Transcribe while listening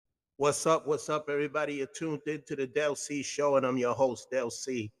What's up, everybody? You're tuned into the Del C Show, and I'm your host, Del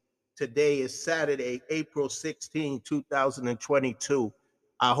C. Today is Saturday, April 16, 2022.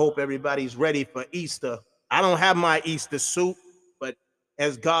 I hope everybody's ready for Easter. I don't have my Easter suit, but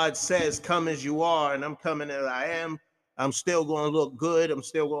as God says, come as you are, and I'm coming as I am. I'm still going to look good. I'm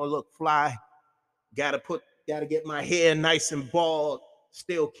still going to look fly. Got to get my hair nice and bald.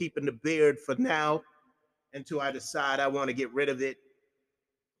 Still keeping the beard for now until I decide I want to get rid of it.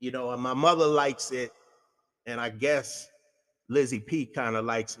 And my mother likes it, and I guess Lizzie P kind of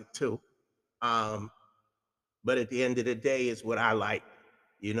likes it too. Um, but at the end of the day, it's what I like,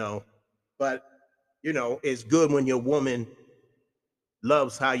 you know. But it's good when your woman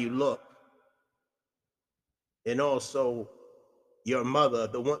loves how you look, and also your mother,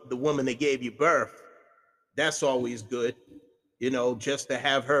 the woman that gave you birth. That's always good, just to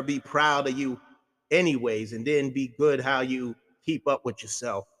have her be proud of you, anyways, and then be good how you keep up with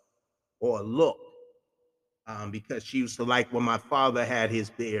yourself or look. Because she used to like when my father had his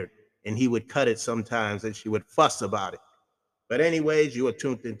beard and he would cut it sometimes and she would fuss about it. But anyways, you are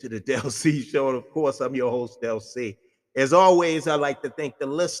tuned into the Del C Show. And of course, I'm your host, Del C. As always, I like to thank the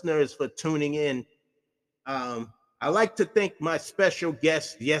listeners for tuning in. I like to thank my special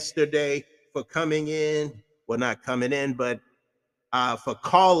guest yesterday for coming in. Well, not coming in, but for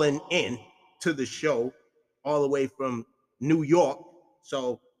calling in to the show all the way from New York.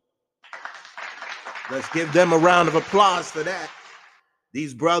 So let's give them a round of applause for that.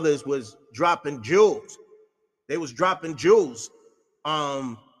 These brothers was dropping jewels. They was dropping jewels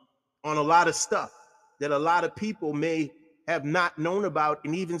um, on a lot of stuff that a lot of people may have not known about,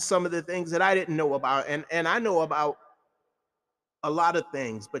 and even some of the things that I didn't know about. And I know about a lot of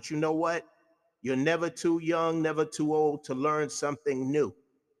things, but you know what? You're never too young, never too old to learn something new.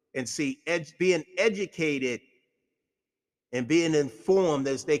 And see, being educated and being informed,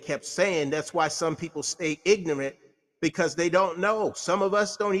 as they kept saying, that's why some people stay ignorant, because they don't know. Some of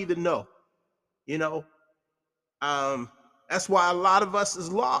us don't even know, you know. Um, that's why a lot of us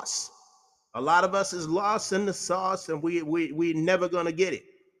is lost. A lot of us is lost in the sauce, and we never gonna get it.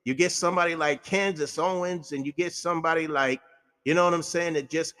 You get somebody like Candace Owens, and you get somebody like, you know what I'm saying, that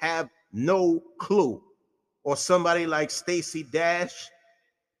just have no clue, or somebody like Stacey Dash.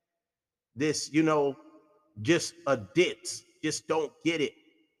 This, just a ditz, just don't get it.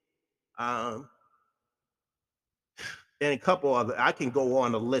 Um, and a couple other, I can go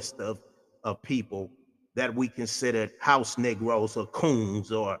on a list of people that we consider house Negroes or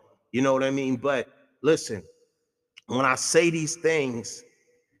coons, or you know what I mean. But listen, when I say these things,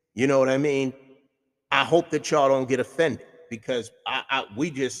 you know what I mean. I hope that y'all don't get offended, because we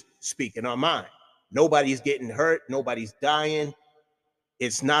just speaking our mind. Nobody's getting hurt. Nobody's dying.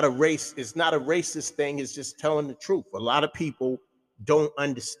 It's not a race. It's not a racist thing. It's just telling the truth. A lot of people don't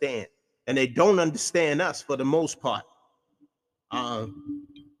understand, and they don't understand us for the most part.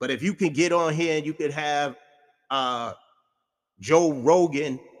 But if you can get on here and you could have uh, Joe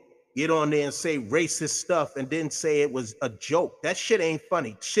Rogan get on there and say racist stuff and then say it was a joke, that shit ain't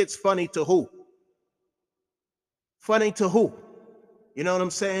funny. Shit's funny to who? Funny to who? You know what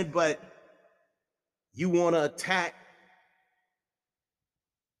I'm saying? But you want to attack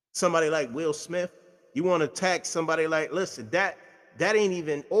somebody like Will Smith. You want to attack somebody like, listen, that ain't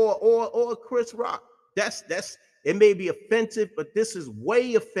even, or Chris Rock. That's it may be offensive, but this is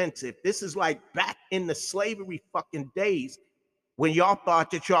way offensive. This is like back in the slavery fucking days, when y'all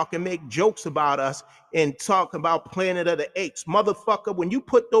thought that y'all can make jokes about us and talk about Planet of the Apes. Motherfucker, when you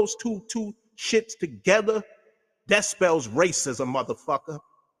put those two shits together, that spells racism, motherfucker.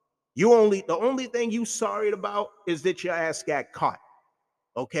 The only thing you sorry about is that your ass got caught.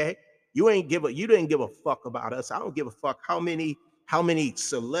 Okay? You didn't give a fuck about us. I don't give a fuck how many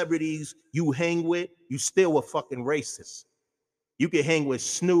celebrities you hang with. You still a fucking racist. You can hang with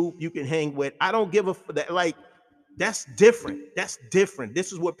Snoop, you can hang with, I don't give a that, like, that's different. That's different.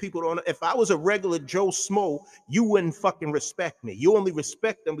 This is what people don't. If I was a regular Joe Smo, you wouldn't fucking respect me. You only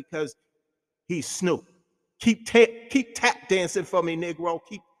respect him because he's Snoop. Keep tap dancing for me, Negro.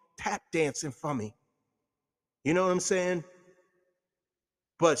 Keep tap dancing for me. You know what I'm saying?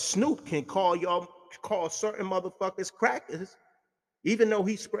 But Snoop can call certain motherfuckers crackers, even though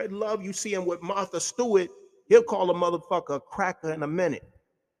he spread love. You see him with Martha Stewart, he'll call a motherfucker a cracker in a minute.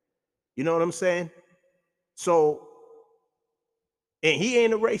 You know what I'm saying? So, and he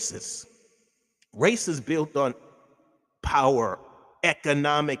ain't a racist. Race is built on power,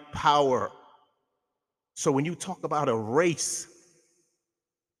 economic power. So when you talk about a race,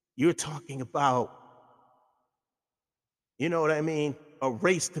 you're talking about, you know what I mean, a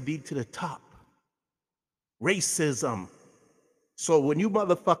race to be to the top. Racism. So when you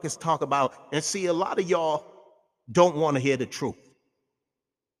motherfuckers talk about, and see, a lot of y'all don't want to hear the truth.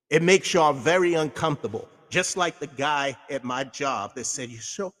 It makes y'all very uncomfortable. Just like the guy at my job that said,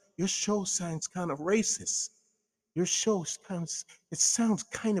 your show sounds kind of racist. Your show it sounds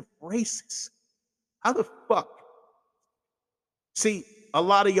kind of racist. How the fuck? See, a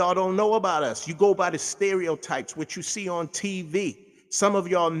lot of y'all don't know about us. You go by the stereotypes, which you see on TV. Some of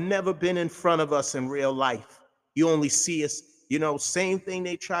y'all never been in front of us in real life. You only see us, same thing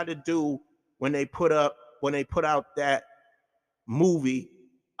they try to do when they put out that movie.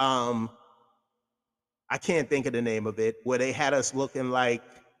 I can't think of the name of it, where they had us looking like,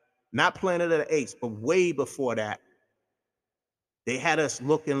 not Planet of the Apes, but way before that. They had us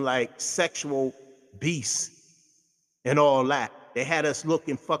looking like sexual beasts and all that. They had us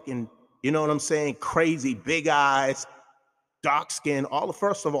looking fucking, you know what I'm saying, crazy, big eyes, dark skin.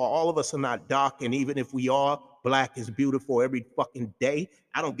 First of all of us are not dark, and even if we are, black is beautiful every fucking day.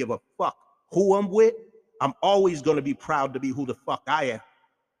 I don't give a fuck who I'm with. I'm always gonna be proud to be who the fuck I am.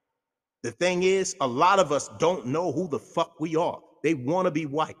 The thing is, a lot of us don't know who the fuck we are. They want to be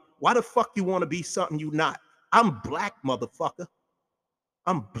white. Why the fuck you want to be something you not? I'm black, motherfucker.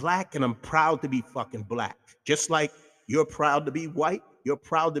 I'm black and I'm proud to be fucking black. Just like you're proud to be white, you're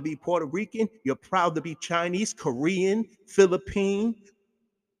proud to be Puerto Rican, you're proud to be Chinese, Korean, Philippine,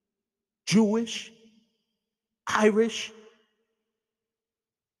 Jewish, Irish,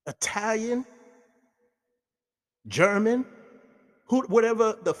 Italian, German,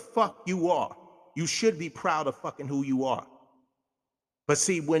 whatever the fuck you are. You should be proud of fucking who you are. But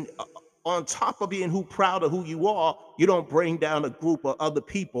see, when on top of being proud of who you are, you don't bring down a group of other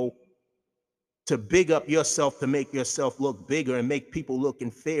people to big up yourself, to make yourself look bigger and make people look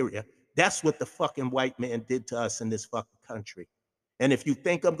inferior. That's what the fucking white man did to us in this fucking country. And if you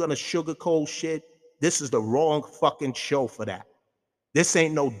think I'm gonna sugarcoat shit, this is the wrong fucking show for that. This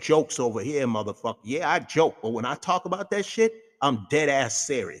ain't no jokes over here, motherfucker. Yeah, I joke, but when I talk about that shit, I'm dead ass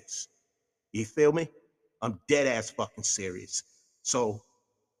serious. You feel me? I'm dead ass fucking serious. So,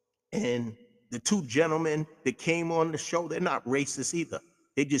 and the two gentlemen that came on the show, they're not racist either.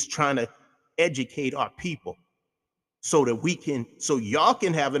 They're just trying to educate our people so that so y'all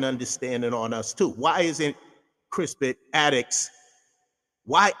can have an understanding on us too. Why isn't Crispin Attucks,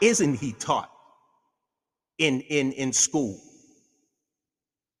 why isn't he taught in school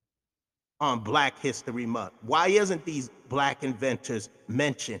on Black History Month? Why isn't these black inventors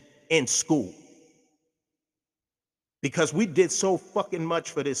mentioned in school? Because we did so fucking much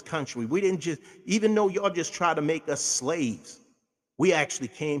for this country. We didn't just, even though y'all just try to make us slaves, we actually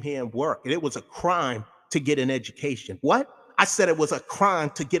came here and worked. And it was a crime to get an education. What? I said it was a crime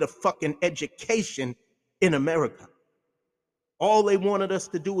to get a fucking education in America. All they wanted us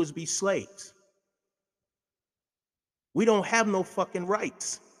to do was be slaves. We don't have no fucking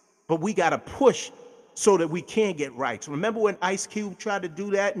rights, but we gotta push so that we can get rights. Remember when Ice Cube tried to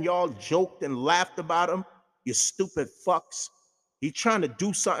do that and y'all joked and laughed about him? You stupid fucks. He's trying to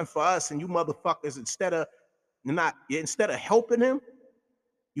do something for us, and you motherfuckers, instead of helping him,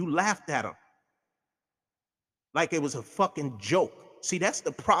 you laughed at him like it was a fucking joke. See, that's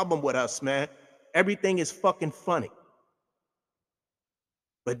the problem with us, man. Everything is fucking funny.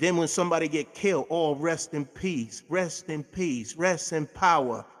 But then when somebody get killed, oh, rest in peace, rest in peace, rest in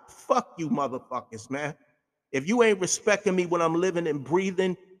power. Fuck you motherfuckers, man. If you ain't respecting me when I'm living and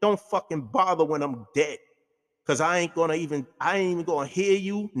breathing, don't fucking bother when I'm dead. Cause I ain't even gonna hear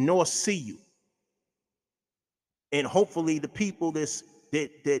you nor see you. And hopefully the people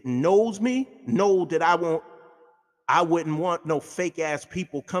that knows me know that I wouldn't want no fake ass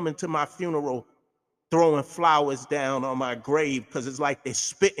people coming to my funeral throwing flowers down on my grave, because it's like they're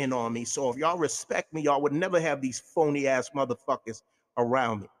spitting on me. So if y'all respect me, y'all would never have these phony ass motherfuckers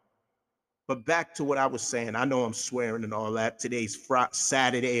around me. But back to what I was saying, I know I'm swearing and all that. Today's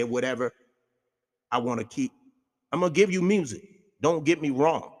Saturday or whatever. I'm gonna give you music. Don't get me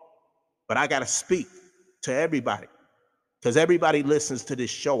wrong. But I gotta speak to everybody, because everybody listens to this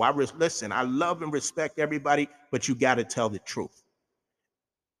show. Listen, I love and respect everybody, but you gotta tell the truth.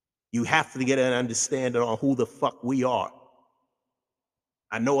 You have to get an understanding on who the fuck we are.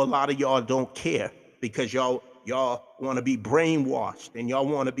 I know a lot of y'all don't care because y'all want to be brainwashed, and y'all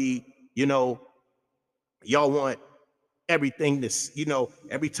want to be, y'all want everything this,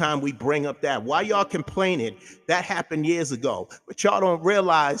 every time we bring up that. Why y'all complaining? That happened years ago. But y'all don't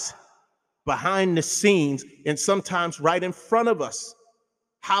realize behind the scenes, and sometimes right in front of us,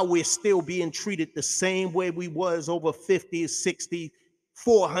 how we're still being treated the same way we was over 50, 60,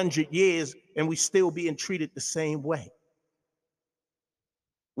 400 years, and we still being treated the same way.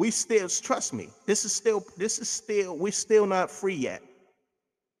 We still, trust me, we're still not free yet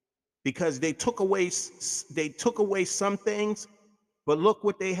because they took away some things, but look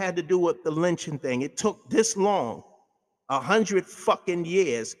what they had to do with the lynching thing. It took this long, 100 fucking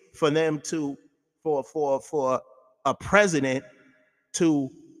years for them to, for a president to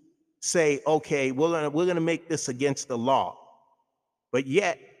say, okay, we're gonna make this against the law. But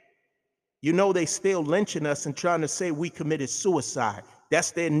yet, they still lynching us and trying to say we committed suicide.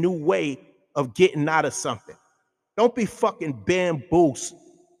 That's their new way of getting out of something. Don't be fucking bamboozled.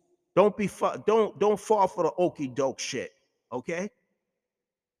 Don't fall for the okey doke shit. Okay?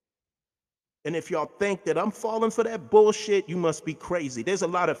 And if y'all think that I'm falling for that bullshit, you must be crazy. There's a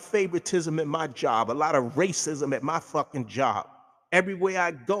lot of favoritism at my job, a lot of racism at my fucking job. Everywhere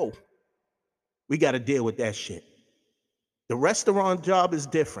I go, we got to deal with that shit. The restaurant job is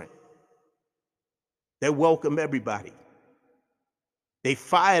different. They welcome everybody. They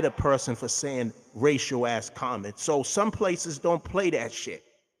fired a person for saying racial ass comments. So some places don't play that shit.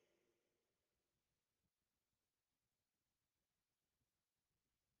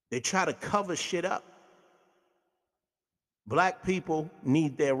 They try to cover shit up. Black people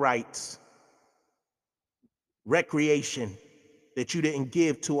need their rights. Recreation that you didn't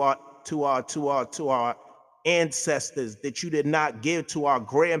give to our ancestors, that you did not give to our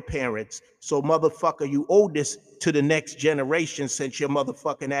grandparents. So motherfucker, you owe this to the next generation since your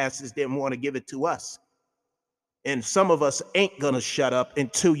motherfucking asses didn't want to give it to us. And some of us ain't gonna shut up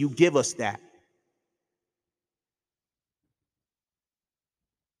until you give us that.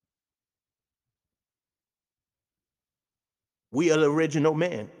 We are the original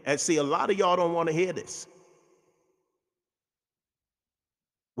man. And see, a lot of y'all don't want to hear this.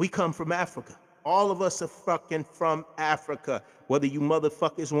 We come from Africa. All of us are fucking from Africa, whether you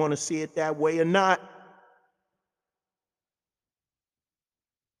motherfuckers want to see it that way or not.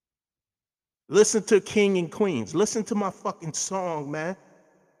 Listen to King and Queens. Listen to my fucking song, man.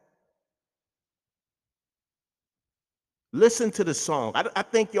 Listen to the song. I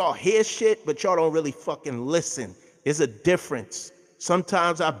think y'all hear shit, but y'all don't really fucking listen. There's a difference.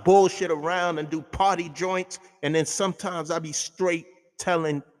 Sometimes I bullshit around and do party joints, and then sometimes I be straight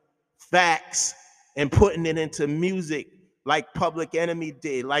telling facts and putting it into music like Public Enemy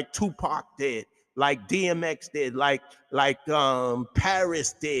did, like Tupac did, like DMX did, like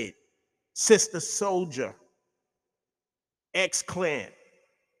Paris did, Sister Soldier, X-Clan,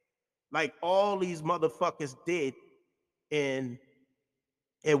 like all these motherfuckers did, and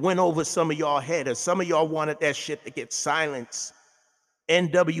it went over some of y'all head, and some of y'all wanted that shit to get silenced.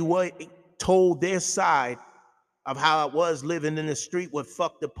 NWA told their side of how it was living in the street with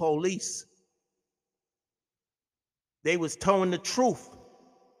fuck the police. They was telling the truth.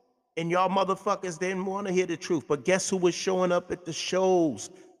 And y'all motherfuckers didn't want to hear the truth. But guess who was showing up at the shows?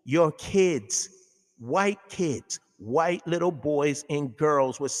 Your kids, white little boys and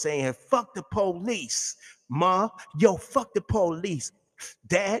girls were saying, fuck the police. Ma, yo, fuck the police.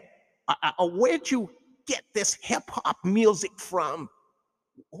 Dad, where'd you get this hip hop music from?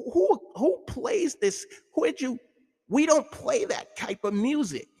 Who plays this? We don't play that type of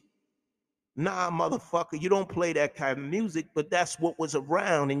music. Nah, motherfucker, you don't play that kind of music, but that's what was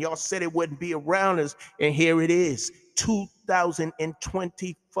around. And y'all said it wouldn't be around us. And here it is,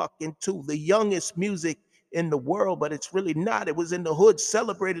 2020 fucking two, the youngest music in the world, but it's really not. It was in the hood,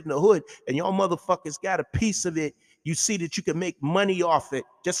 celebrated in the hood, and y'all motherfuckers got a piece of it. You see that you can make money off it,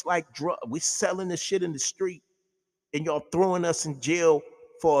 just like drugs. We selling this shit in the street, and y'all throwing us in jail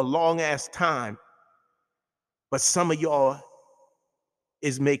for a long ass time. But some of y'all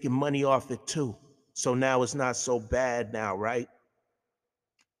is making money off it too. So now it's not so bad now, right?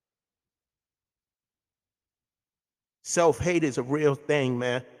 Self-hate is a real thing,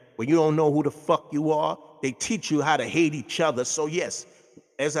 man. When you don't know who the fuck you are, they teach you how to hate each other. So yes,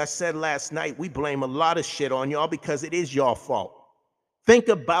 as I said last night, we blame a lot of shit on y'all because it is your fault. Think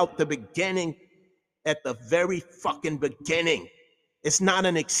about the beginning, at the very fucking beginning. It's not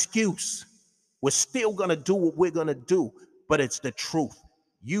an excuse. We're still gonna do what we're gonna do, but it's the truth.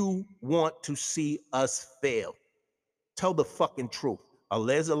 You want to see us fail. Tell the fucking truth.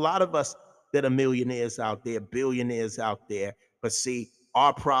 There's a lot of us that are millionaires out there, billionaires out there, but see,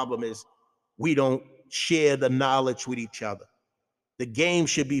 our problem is we don't share the knowledge with each other. The game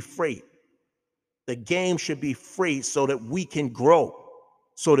should be free. The game should be free so that we can grow,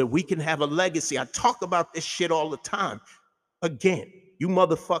 so that we can have a legacy. I talk about this shit all the time. Again, you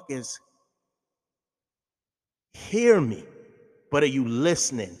motherfuckers hear me, but are you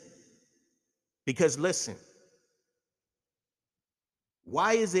listening? Because listen,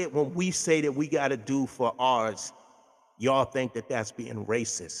 why is it when we say that we got to do for ours, Y'all think that that's being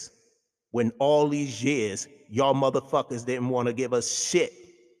racist. When all these years, y'all motherfuckers didn't want to give us shit.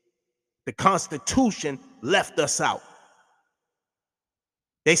 The Constitution left us out.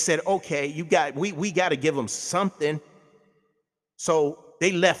 They said, okay, we got to give them something. So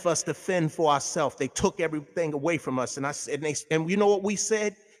they left us to fend for ourselves. They took everything away from us. And I said, and you know what we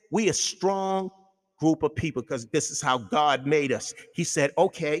said? We a strong group of people because this is how God made us. He said,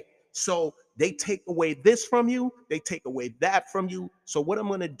 okay, so they take away this from you, they take away that from you. So what I'm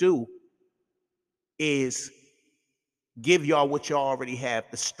gonna do is give y'all what y'all already have,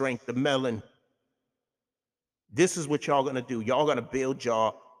 the strength, the melon. This is what y'all gonna do. Y'all gonna build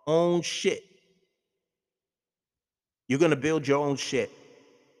your own shit. You're gonna build your own shit.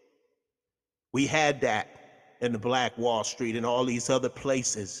 We had that in the Black Wall Street and all these other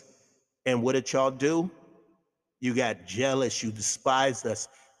places. And what did y'all do? You got jealous, you despised us,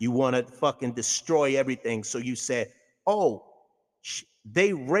 you want to fucking destroy everything. So you said, oh,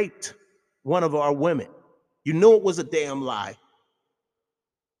 they raped one of our women. You knew it was a damn lie.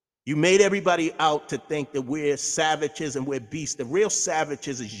 You made everybody out to think that we're savages and we're beasts. The real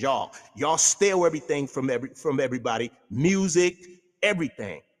savages is y'all. Y'all steal everything from everybody, music,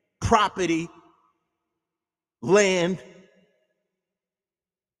 everything, property, land,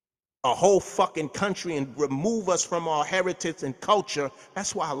 a whole fucking country, and remove us from our heritage and culture.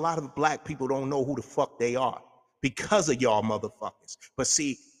 That's why a lot of black people don't know who the fuck they are, because of y'all motherfuckers. But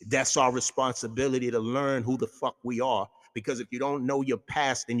see, that's our responsibility to learn who the fuck we are. Because if you don't know your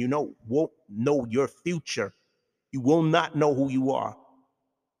past and won't know your future, you will not know who you are.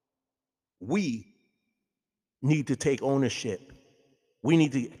 We need to take ownership. We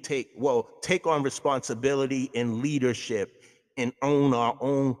need to take on responsibility and leadership and own our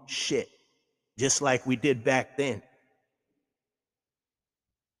own shit, just like we did back then.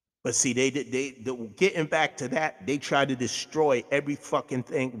 But see, they getting back to that, they tried to destroy every fucking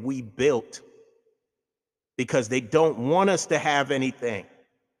thing we built because they don't want us to have anything.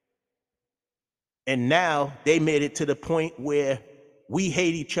 And now they made it to the point where we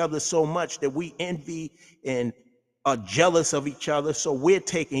hate each other so much that we envy and are jealous of each other. So we're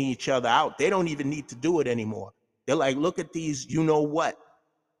taking each other out. They don't even need to do it anymore. They're like, look at these, you know what,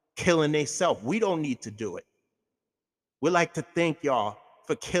 killing themselves. We don't need to do it. We like to thank y'all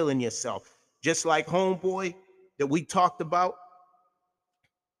for killing yourself. Just like homeboy that we talked about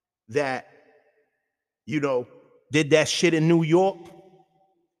that, did that shit in New York.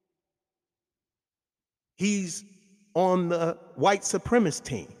 He's on the white supremacist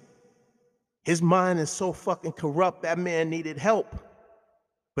team. His mind is so fucking corrupt, that man needed help.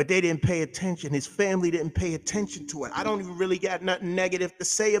 But they didn't pay attention. His family didn't pay attention to it. I don't even really got nothing negative to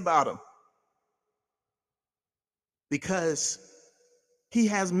say about him, because he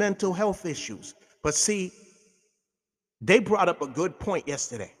has mental health issues. But see, they brought up a good point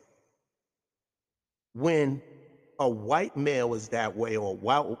yesterday. When a white male is that way or a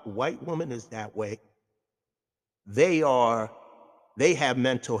white woman is that way, they have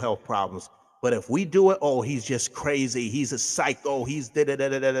mental health problems. But if we do it, oh, he's just crazy, he's a psycho, he's da da da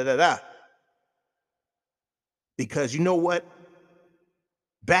da da da da. Because you know what?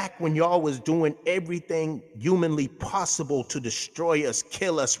 Back when y'all was doing everything humanly possible to destroy us,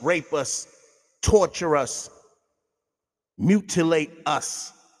 kill us, rape us, torture us, mutilate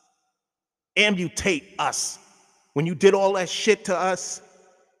us, amputate us, when you did all that shit to us,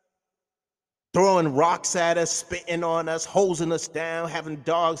 throwing rocks at us, spitting on us, hosing us down, having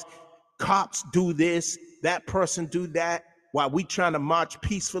dogs, cops do this, that person do that, while we trying to march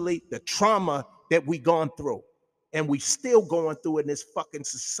peacefully, the trauma that we gone through, and we still going through in this fucking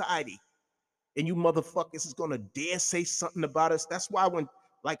society. And you motherfuckers is gonna dare say something about us. That's why when,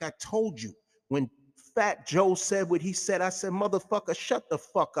 like I told you, when Fat Joe said what he said, I said, motherfucker, shut the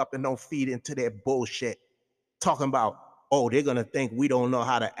fuck up and don't feed into their bullshit. Talking about, oh, they're gonna think we don't know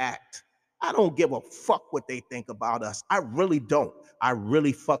how to act. I don't give a fuck what they think about us. I really don't. I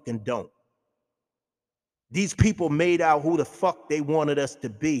really fucking don't. These people made out who the fuck they wanted us to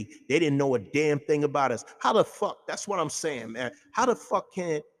be. They didn't know a damn thing about us. How the fuck? That's what I'm saying, man. How the fuck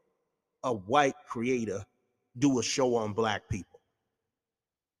can a white creator do a show on black people?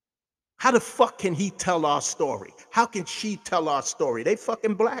 How the fuck can he tell our story? How can she tell our story? They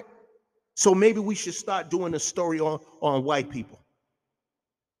fucking black. So maybe we should start doing a story on white people.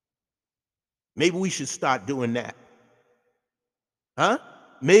 Maybe we should start doing that. Huh?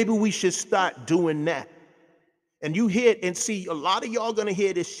 Maybe we should start doing that. And you hear and see a lot of y'all gonna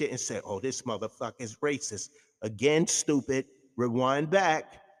hear this shit and say, oh, this motherfucker is racist. Again, stupid. Rewind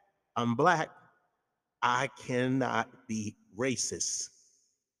back. I'm black. I cannot be racist.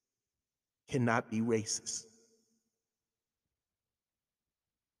 Cannot be racist.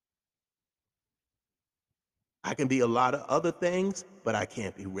 I can be a lot of other things, but I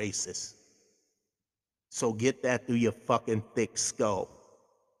can't be racist. So get that through your fucking thick skull.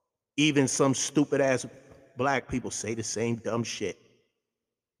 Even some stupid ass black people say the same dumb shit.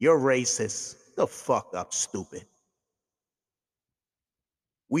 You're racist. The fuck up, stupid.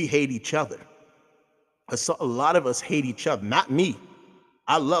 We hate each other. A lot of us hate each other. Not me.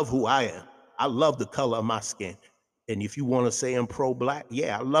 I love who I am. I love the color of my skin. And if you want to say I'm pro-black,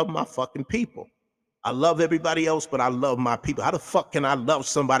 yeah, I love my fucking people. I love everybody else, but I love my people. How the fuck can I love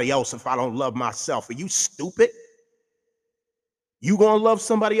somebody else if I don't love myself? Are you stupid? You gonna love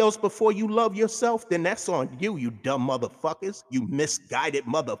somebody else before you love yourself? Then that's on you, you dumb motherfuckers. You misguided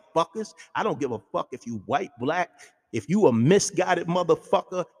motherfuckers. I don't give a fuck if you white, black. If you a misguided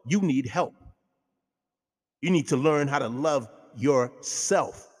motherfucker, you need help. You need to learn how to love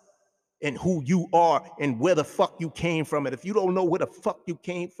yourself and who you are and where the fuck you came from. And if you don't know where the fuck you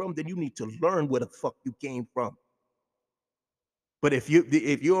came from, then you need to learn where the fuck you came from. But if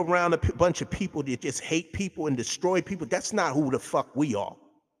you're around a bunch of people that just hate people and destroy people, that's not who the fuck we are.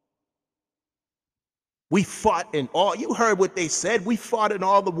 We fought in all, you heard what they said, we fought in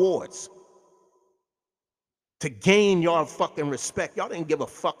all the wars to gain your fucking respect. Y'all didn't give a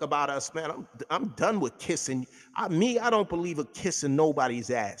fuck about us, man. I'm done with kissing. I don't believe in kissing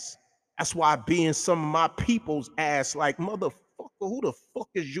nobody's ass. That's why I be in some of my people's ass like, motherfucker, who the fuck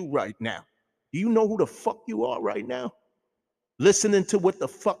is you right now? Do you know who the fuck you are right now? Listening to what the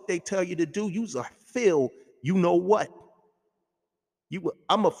fuck they tell you to do, you's a feel, you know what?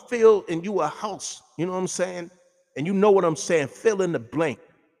 I'm a fill and you a house. You know what I'm saying? And you know what I'm saying? Fill in the blank.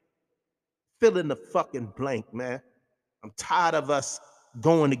 Fill in the fucking blank, man. I'm tired of us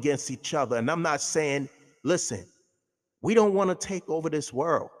going against each other. And I'm not saying, listen, we don't want to take over this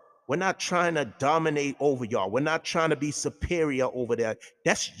world. We're not trying to dominate over y'all. We're not trying to be superior over there.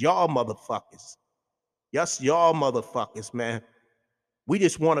 That's y'all motherfuckers. That's y'all motherfuckers, man. We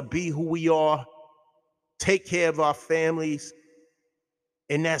just want to be who we are, take care of our families,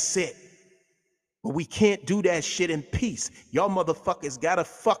 and that's it. But we can't do that shit in peace. Y'all motherfuckers gotta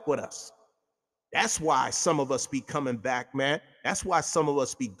fuck with us. That's why some of us be coming back, man. That's why some of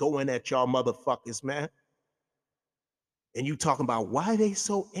us be going at y'all motherfuckers, man. And you talking about why they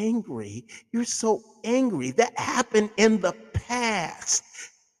so angry? You're so angry. That happened in the past.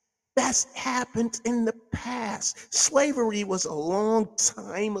 That's happened in the past. Slavery was a long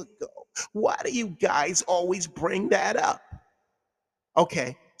time ago. Why do you guys always bring that up?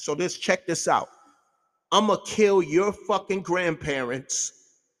 Okay, so let's check this out. I'm gonna kill your fucking grandparents.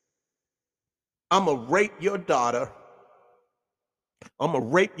 I'm gonna rape your daughter. I'm gonna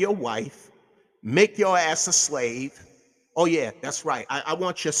rape your wife, make your ass a slave. Oh yeah, that's right. I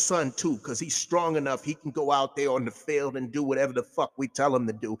want your son too, because he's strong enough. He can go out there on the field and do whatever the fuck we tell him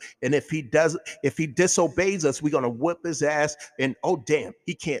to do. And if he disobeys us, we're gonna whip his ass. And oh damn,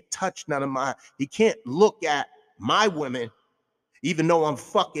 he can't touch none of he can't look at my women, even though I'm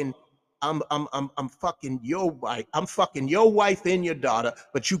fucking your wife. I'm fucking your wife and your daughter,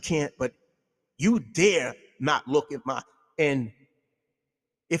 but you can't, but you dare not look at and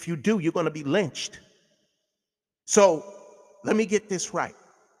if you do, you're gonna be lynched. So let me get this right.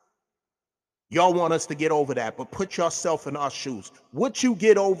 Y'all want us to get over that, but put yourself in our shoes. Would you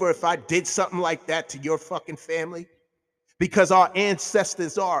get over if I did something like that to your fucking family? Because our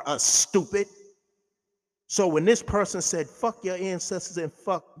ancestors are stupid. So when this person said, fuck your ancestors and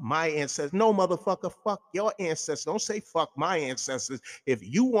fuck my ancestors, no, motherfucker, fuck your ancestors. Don't say fuck my ancestors. If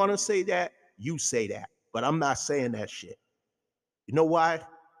you want to say that, you say that. But I'm not saying that shit. You know why?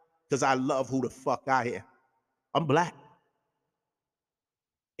 Because I love who the fuck I am. I'm black.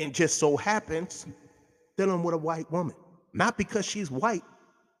 And just so happens that I'm with a white woman. Not because she's white,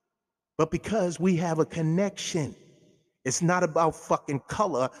 but because we have a connection. It's not about fucking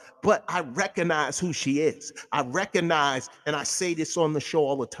color, but I recognize who she is. I recognize, and I say this on the show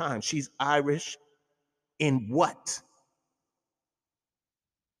all the time, she's Irish in what?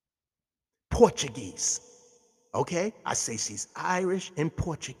 Portuguese. Okay? I say she's Irish and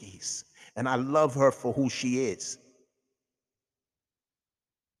Portuguese. And I love her for who she is.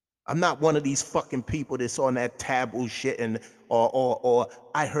 I'm not one of these fucking people that's on that taboo shit and or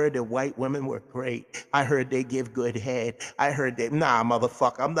I heard that white women were great. I heard they give good head. I heard that nah,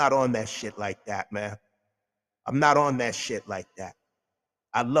 motherfucker. I'm not on that shit like that, man. I'm not on that shit like that.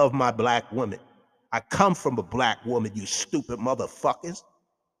 I love my black women. I come from a black woman, you stupid motherfuckers.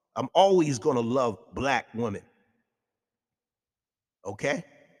 I'm always gonna love black women. Okay?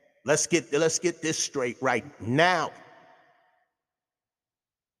 Let's get this straight right now.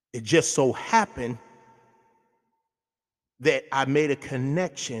 It just so happened that I made a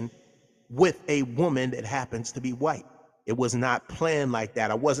connection with a woman that happens to be white. It was not planned like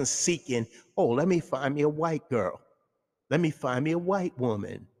that. I wasn't seeking, oh, let me find me a white girl. Let me find me a white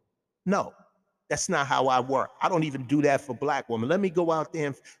woman. No, that's not how I work. I don't even do that for black women. Let me go out there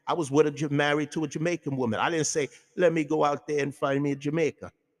and I was married to a Jamaican woman. I didn't say, let me go out there and find me a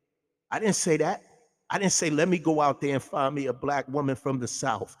Jamaica. I didn't say that. I didn't say, let me go out there and find me a black woman from the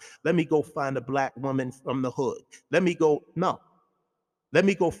South. Let me go find a black woman from the hood. No. Let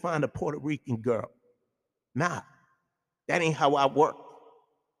me go find a Puerto Rican girl. Nah, that ain't how I work.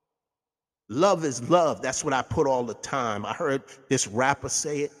 Love is love. That's what I put all the time. I heard this rapper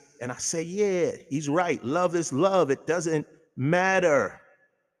say it, and I say, yeah, he's right. Love is love. It doesn't matter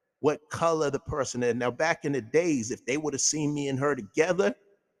what color the person is. Now, back in the days, if they would have seen me and her together,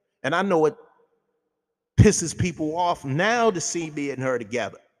 and I know it pisses people off now to see me and her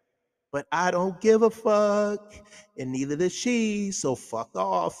together, but I don't give a fuck, and neither does she, so fuck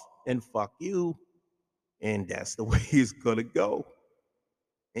off and fuck you. And that's the way it's gonna go.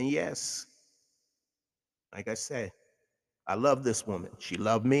 And yes, like I said, I love this woman. She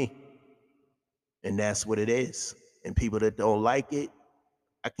loved me. And that's what it is. And people that don't like it,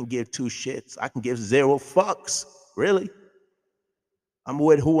 I can give two shits. I can give zero fucks, really. I'm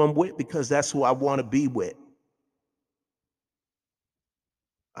with who I'm with because that's who I want to be with.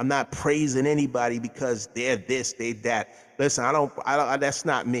 I'm not praising anybody because they're this, they that. Listen, I don't that's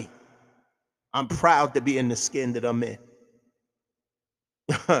not me. I'm proud to be in the skin that I'm in.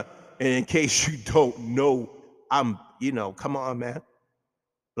 And in case you don't know, come on, man.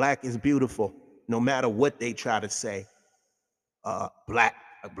 Black is beautiful, no matter what they try to say. A black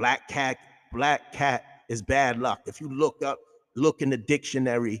cat is bad luck. If you look in the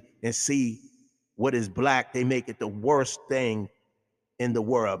dictionary and see what is black, they make it the worst thing in the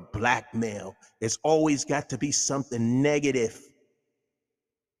world. Blackmail. There's always got to be something negative.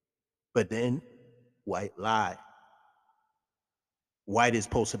 But then, white lie. White is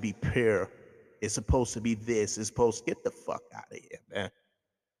supposed to be pure. It's supposed to be this. It's supposed to get the fuck out of here, man.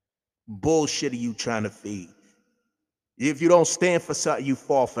 Bullshit are you trying to feed? If you don't stand for something, you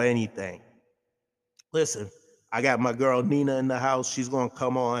fall for anything. Listen, I got my girl Nina in the house. She's gonna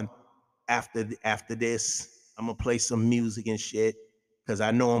come on after this. I'm gonna play some music and shit because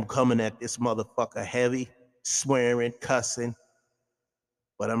I know I'm coming at this motherfucker heavy, swearing, cussing.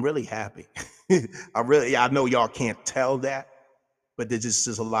 But I'm really happy. I know y'all can't tell that, but there's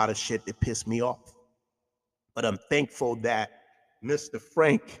just a lot of shit that pissed me off. But I'm thankful that Mr.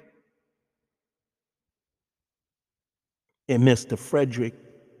 Frank and Mr. Frederick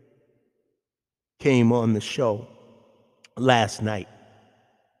came on the show last night.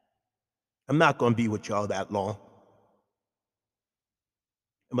 I'm not going to be with y'all that long,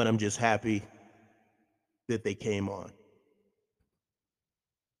 but I'm just happy that they came on.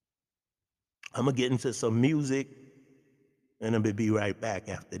 I'm going to get into some music, and I'm going to be right back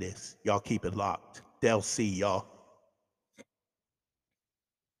after this. Y'all keep it locked. They'll see y'all.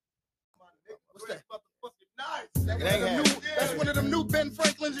 What's that? That's one of them new Ben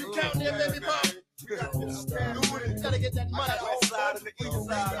Franklins you count there, baby pop. Gotta get that money.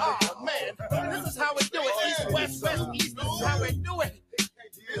 Oh man, this is how we do it. East, west, west, east. This is how we do it.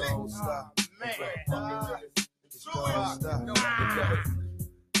 Man.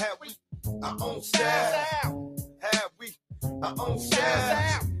 Have we our own style? Have we our own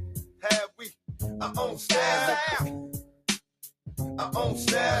style? Have we our own style? Our own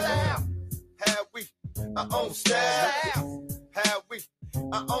style. Have we our own style? Have we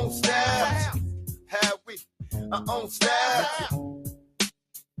our own style? Have we our own style?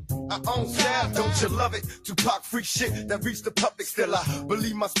 Our own style, don't you love it? Tupac free shit that reached the public. Still I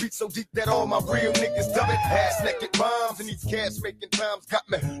believe my speech so deep that all my real niggas dub it. Ass naked rhymes and these cash making times got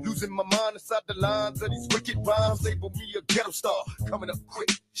me losing my mind inside the lines of these wicked rhymes. Label me a ghetto star, coming up quick.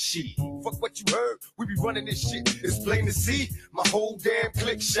 Shit, fuck what you heard, we be running this shit. It's plain to see, my whole damn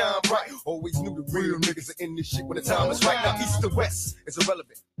clique shine bright. Always knew the real niggas are in this shit when the time is right. Now east to west, it's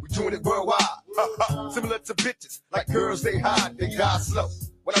irrelevant. We doing it worldwide. Similar to bitches, like girls they hide, they die slow.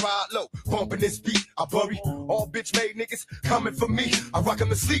 When I ride low, bumping this beat, I bury all bitch-made niggas coming for me. I rock them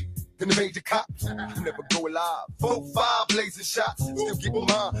to sleep, then the major cops. You never go alive. 4-5 blazing shots, still getting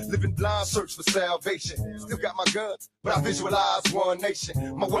mine. Living blind, search for salvation. Still got my guns, but I visualize one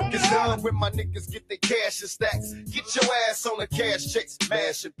nation. My work is done when my niggas get their cash and stacks. Get your ass on a cash chase,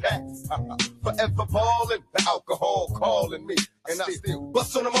 mashing packs. Forever ballin', the alcohol calling me. And I still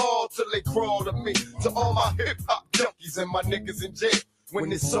bust on them all till they crawl to me. To all my hip-hop junkies and my niggas in jail. When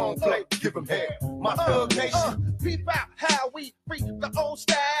this song play, give them hair. My thug nation. Peep out how we freak the old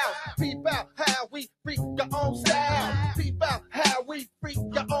style. Peep out how we freak your own style. Peep out how we freak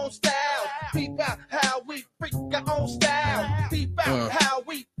your own style. Peep out how we freak our own style. Peep out how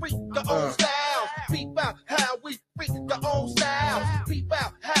we freak our own style. Peep out how we freak our own style. Peep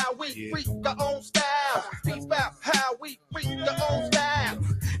out how we freak our own style. Peep out how we freak our own style.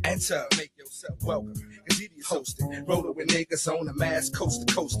 Enter, make yourself welcome. Cause it is hosted. Rolling with niggas on the mass, coast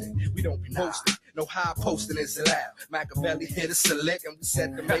to coasting. We don't be posting. No high posting is allowed. Machiavelli hit a select and we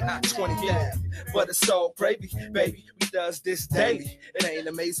set to make 20,000. But it's all gravy, baby. We does this daily. It ain't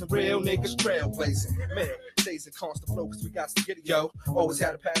amazing, real niggas trailblazing. Man, stays in constant flow cause we got to get it, yo. Always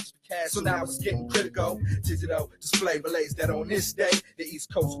had a passion for cash, so now it's getting critical. Digital display relays that on this day, the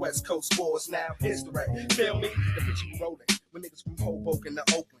East Coast, West Coast wars now history. Feel me? The bitch you rolling. When niggas from Hoboken to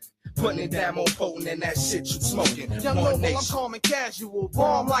Oakland. Putting it down more potent than that shit you smoking. Young local, I'm calm and casual.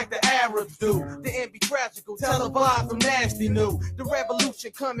 Bomb like the Arabs do. The end be tragical. Televised from nasty new. The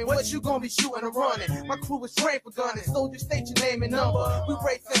revolution coming. What you gonna be shooting or running? My crew is trained for gunning. Soldiers state your name and number. We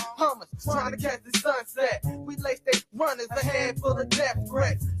racing Hummers. Trying to catch the sunset. We lay state runners. A handful of death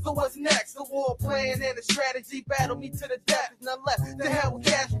threats. So what's next? The war plan and the strategy. Battle me to the death. There's none left. The hell with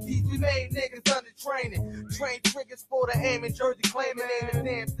casualties. We made niggas under training. Train triggers for the aim in Jersey claiming ain't a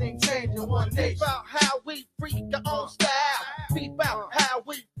damn thing changing one nation. Peep out how we freak our own style. Peep out how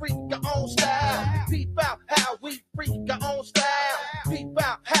we freak our own style. Peep out how we freak our own style. Peep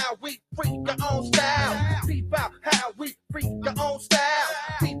out how we freak our own style. Peep out how we freak our own style.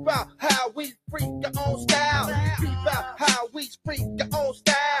 Peep out how we freak our own style. Peep out how we freak our own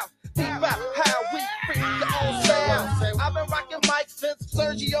style. Peep out how we freak our own style. I've been rocking mics since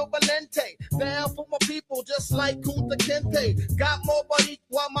Sergio Valente. Down for my people just like Kunta Kinte. Got more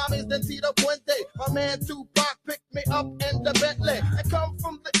Boricua mommies than Tito Puente. My man Tupac picked me up in the Bentley. I come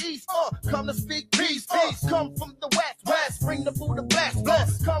from the east, come to speak peace. Come from the west, bring the Buddha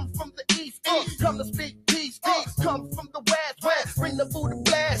blast. Come from the east, come to speak peace. Come from the west, bring the Buddha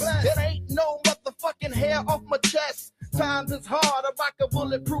blast. There ain't no motherfucking hair off my chest. Times is hard, I rock a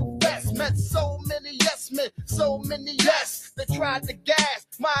bulletproof vest. Met so many yes men, so many yes. They tried to gas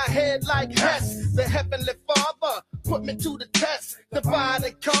my head like Hess. The Heavenly Father put me to the test. Divide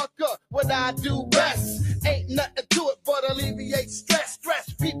and conquer what I do best. Ain't nothing to it but alleviate stress.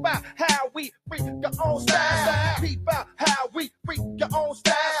 Peep out how we freak our own style. Peep out how we freak our own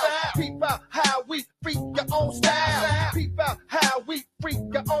style. Peep out how we freak our own style. Peep out how we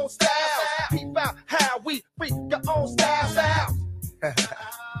freak our own style. Peep out how we freak our own style.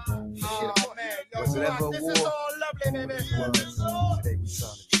 Oh man, yo, this is all lovely, baby. Today we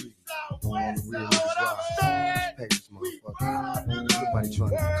trying to treat all the real niggas pay this motherfucker. Nobody trying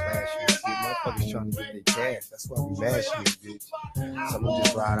to clash you. Motherfuckers trying to get their cash. That's why we mash you, bitch. So I'm gonna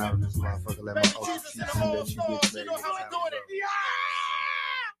just ride out with this motherfucker, let my uncle teach you, let you bitch make it.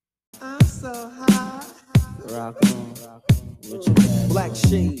 I'm so hot. Rock on. Black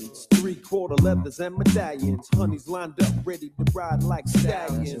shades, 3/4 leathers and medallions. Honeys lined up, ready to ride like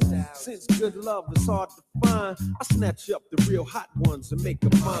stallions. Since good love is hard to find, I snatch up the real hot ones and make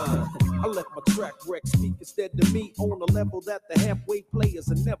them mine. I let my track wreck speak instead of me on a level that the halfway players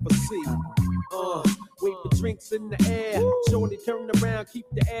will never see. Wave the drinks in the air. Shorty turn around, keep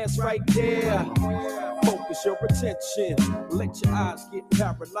the ass right there. Focus your attention. Let your eyes get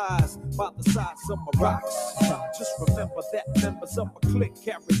paralyzed by the size of my rocks. Just remember that members of a clique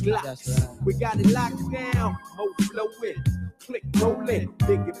carry glocks. We got it locked down. Mo flowing, click rolling,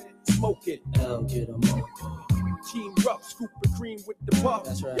 big smoking. Get 'em on. Team rough, scoop the cream with the puff.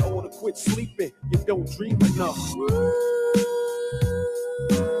 Right. You ought to quit sleeping. You don't dream enough.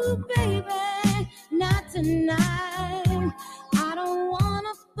 Ooh, baby, not tonight. I don't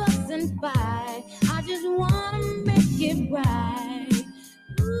wanna fuss and fight. I just wanna make it right.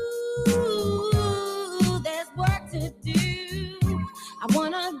 Ooh, there's work to do. I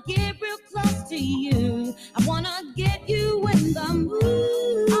wanna get real close to you. I wanna get you in the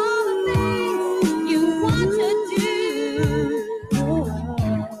mood. All the things you want to do.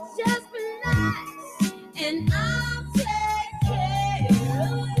 Just relax and I'll take care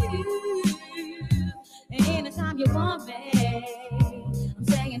of you. Anytime you want me, I'm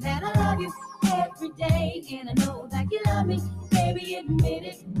saying that I love you every day. And I know that you love me, baby, admit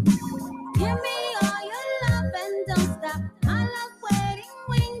it. Give me all your love and don't stop. I love waiting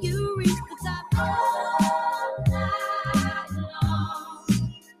when you reach the top. All night long.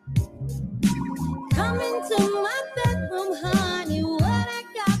 Come into my bedroom, honey. What I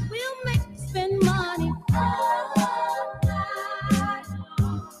got will make you spend money. All night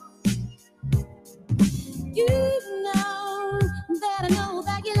long. You know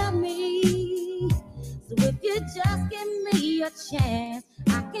that you love me. So if you just give me a chance,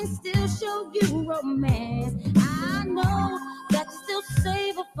 I can still show you romance. I know that you still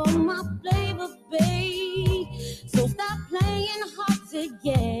save it for my place.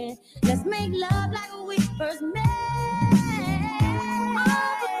 bed. Let's make love like we first met.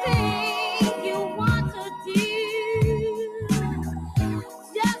 All the things you want to do,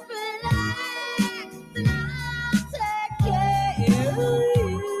 just relax and I'll take care of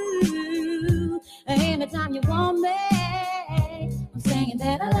you. Anytime you want me, I'm saying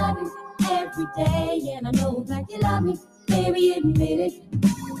that I love you every day, and I know that you love me, baby, admit it.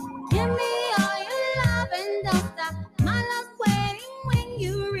 Give me all your love and don't stop. My love's waiting when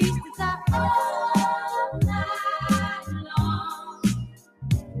you reach the top. All night long.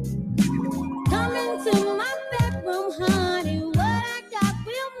 Come into my bedroom, honey. What I got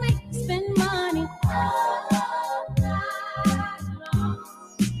will make you spend money. All night long.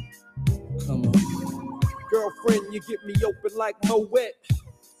 Come on. Girlfriend, you get me open like Moet.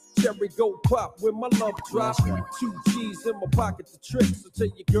 Cherry go pop when my love drop. 2 G's in my pocket to trick. So tell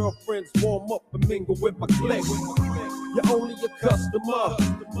your girlfriends warm up and mingle with my clique. You're only a customer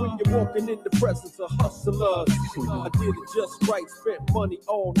when you're walking in the presence of hustlers. I did it just right, spent money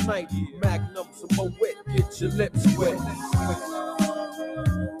all night. Magnum, some more wet, get your lips wet.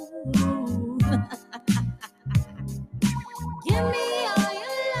 Give me all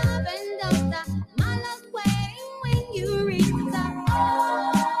your love and don't stop. My love's waiting when you reach the top.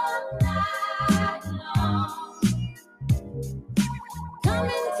 All night long. Come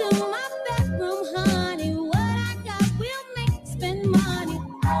into my bedroom, honey. What I got will make you spend money.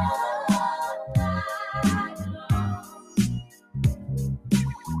 All night long.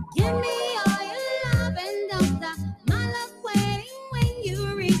 Give me all your love and don't stop. My love's waiting when you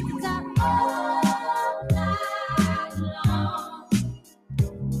reach the top. All night long.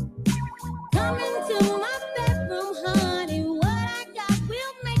 Come into my bedroom, honey. What I got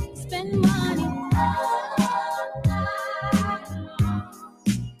will make you spend money. All night long.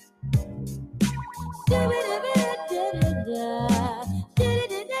 Da-da-da-da-da-da-da.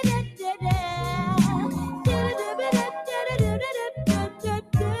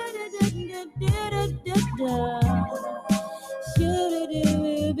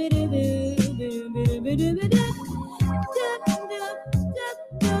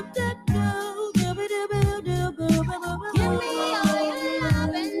 Give me all your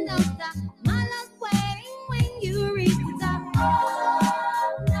love and don't stop. My love's waiting when you reach the top.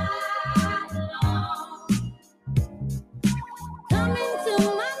 All night long. Come into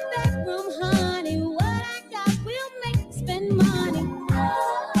my bedroom, honey. What I got will make you spend money.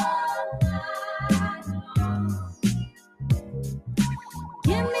 All night long.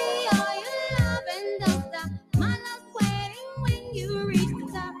 Give me all your love and don't stop. My love's waiting when you reach the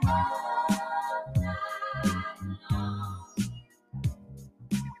top. All night long.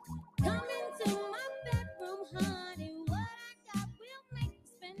 Come into my bedroom, honey. What I got will make you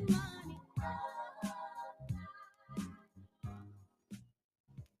spend money. All night.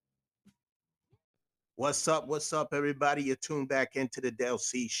 What's up? What's up, everybody? You're tuned back into the Del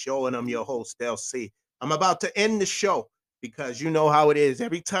C Show, and I'm your host, Del C. I'm about to end the show because you know how it is.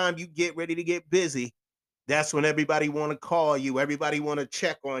 Every time you get ready to get busy, that's when everybody want to call you. Everybody want to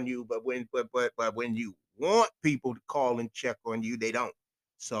check on you, but when you want people to call and check on you, they don't.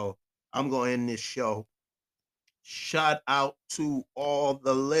 So I'm going to end this show. Shout out to all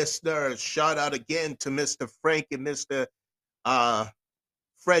the listeners. Shout out again to Mr. Frank and Mr.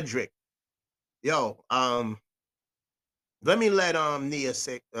 Frederick. Yo, let me let Nia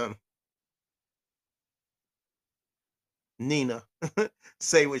say Nina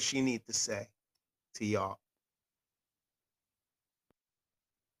say what she need to say to y'all.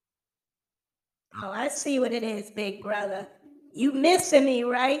 Oh, I see what it is, big brother. You missing me,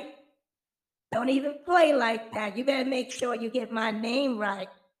 right? Don't even play like that. You better make sure you get my name right.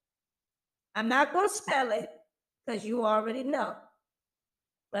 I'm not gonna spell it because you already know.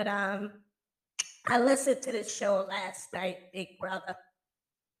 But I listened to the show last night, big brother.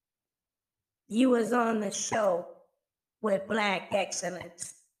 You was on the show with Black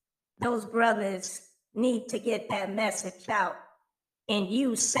Excellence. Those brothers need to get that message out, and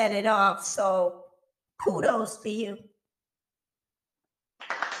you set it off. So kudos to you.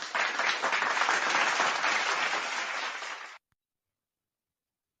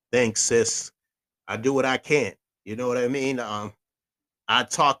 Thanks, sis. I do what I can. You know what I mean? I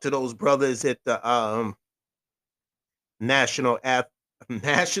talked to those brothers at the National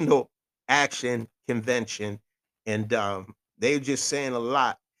Action Convention, and they were just saying a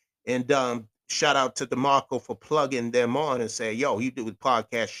lot. And shout out to DeMarco for plugging them on and say, yo, you do a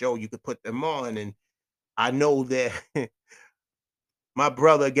podcast show, you could put them on. And I know that my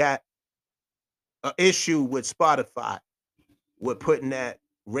brother got an issue with Spotify with putting that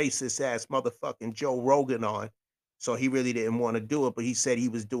racist ass motherfucking Joe Rogan on. So he really didn't want to do it, but he said he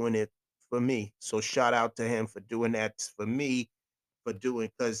was doing it for me. So shout out to him for doing that for me, for doing,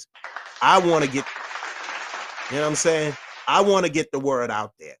 because I want to get, you know what I'm saying? I want to get the word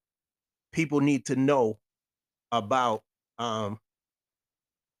out there. People need to know about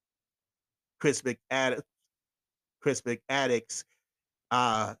Chris McAdams, Chris McAddicts,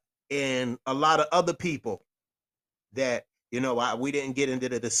 and a lot of other people that, we didn't get into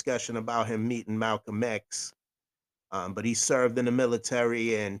the discussion about him meeting Malcolm X, but he served in the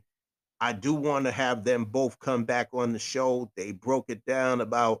military, and I do want to have them both come back on the show. They broke it down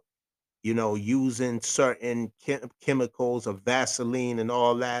about, using certain chemicals of Vaseline and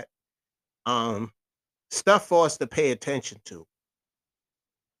all that. Stuff for us to pay attention to.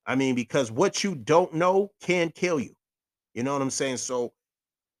 I mean, because what you don't know can kill you. You know what I'm saying? So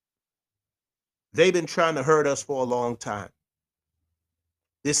they've been trying to hurt us for a long time.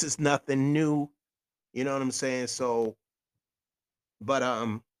 This is nothing new. You know what I'm saying? So, but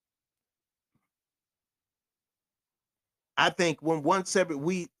I think when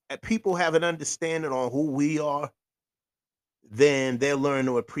people have an understanding on who we are, then they'll learn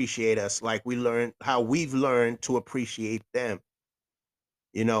to appreciate us like we've learned to appreciate them.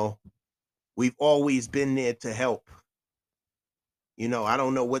 We've always been there to help. I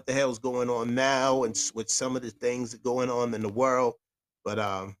don't know what the hell's going on now and with some of the things that going on in the world, but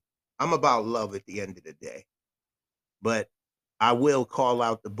I'm about love at the end of the day. But I will call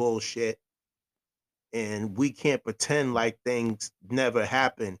out the bullshit, and we can't pretend like things never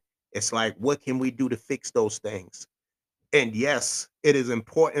happen. It's like, what can we do to fix those things? And yes, it is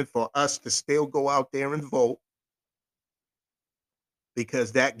important for us to still go out there and vote,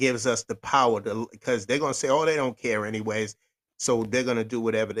 because that gives us the power because they're going to say, oh, they don't care anyways. So they're going to do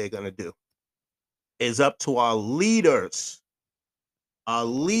whatever they're going to do. It's up to our leaders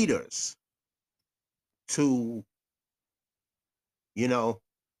to,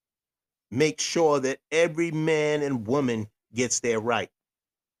 make sure that every man and woman gets their right.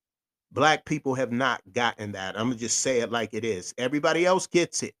 Black people have not gotten that. I'm going to just say it like it is. Everybody else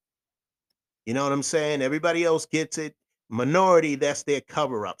gets it. You know what I'm saying? Everybody else gets it. Minority, that's their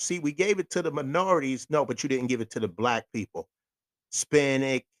cover up. See, we gave it to the minorities. No, but you didn't give it to the black people.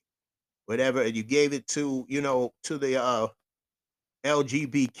 Hispanic, whatever. You gave it to, to the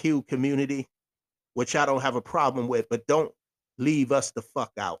LGBTQ community, which I don't have a problem with, but don't leave us the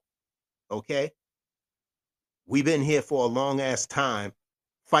fuck out. Okay? We've been here for a long ass time,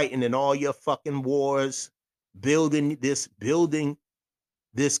 fighting in all your fucking wars, building this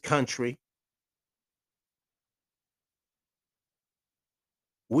country.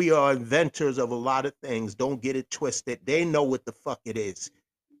 We are inventors of a lot of things. Don't get it twisted. They know what the fuck it is.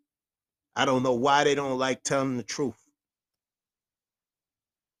 I don't know why they don't like telling the truth.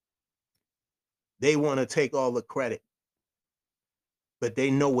 They want to take all the credit, but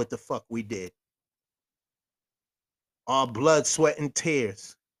they know what the fuck we did. Our blood, sweat, and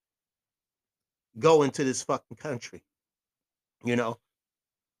tears go into this fucking country. You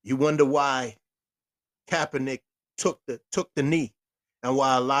wonder why Kaepernick took the knee, and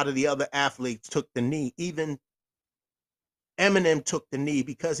why a lot of the other athletes took the knee. Even Eminem took the knee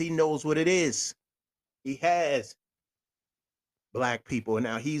because he knows what it is. He has black people, and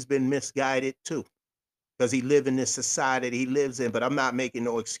now he's been misguided too, because he lives in this society that he lives in. But I'm not making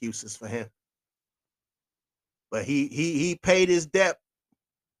no excuses for him. But he paid his debt,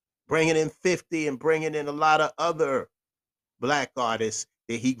 bringing in 50 and bringing in a lot of other black artists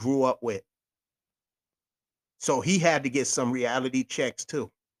that he grew up with. So he had to get some reality checks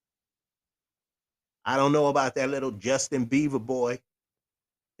too. I don't know about that little Justin Bieber boy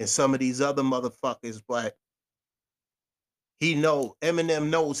and some of these other motherfuckers, but Eminem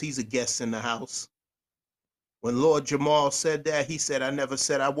knows he's a guest in the house. When Lord Jamal said that, he said, I never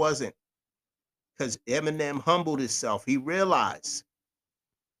said I wasn't. Because Eminem humbled himself. He realized.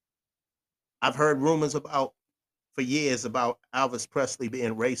 I've heard rumors for years about Elvis Presley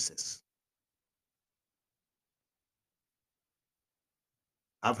being racist.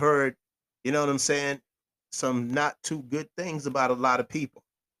 I've heard, you know what I'm saying, some not too good things about a lot of people.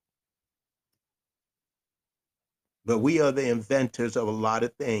 But we are the inventors of a lot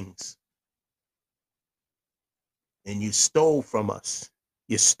of things. And you stole from us.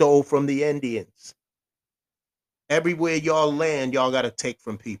 You stole from the Indians. Everywhere y'all land, y'all got to take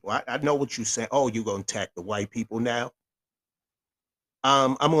from people. I know what you're saying. Oh, you're going to attack the white people now?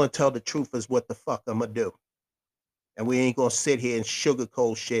 I'm going to tell the truth is what the fuck I'm going to do. And we ain't going to sit here and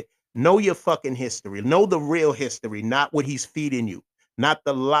sugarcoat shit. Know your fucking history. Know the real history, not what he's feeding you. Not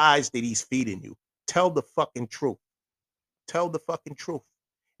the lies that he's feeding you. Tell the fucking truth. Tell the fucking truth.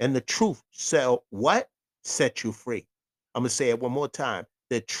 And the truth shall what? set you free. I'm gonna say it one more time.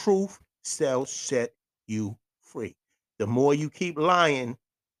 The truth shall set you free. The more you keep lying,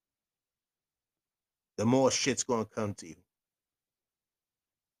 the more shit's gonna come to you.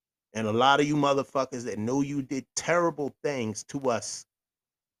 And a lot of you motherfuckers that know you did terrible things to us,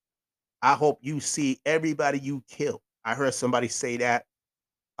 I hope you see everybody you killed. I heard somebody say that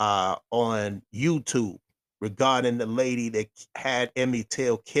on YouTube regarding the lady that had Emmett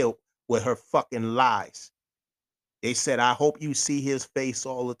Till killed with her fucking lies. They said, I hope you see his face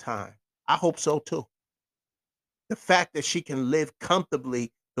all the time. I hope so too. The fact that she can live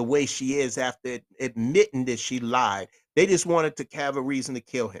comfortably the way she is after admitting that she lied, they just wanted to have a reason to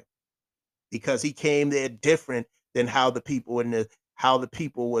kill him because he came there different than how the people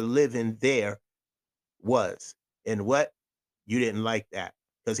were living there was. And what? You didn't like that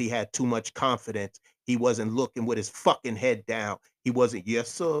because he had too much confidence. He wasn't looking with his fucking head down. He wasn't, yes,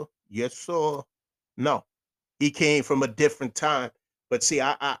 sir. Yes, sir. No, he came from a different time. But see,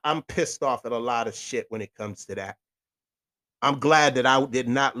 I'm pissed off at a lot of shit when it comes to that. I'm glad that I did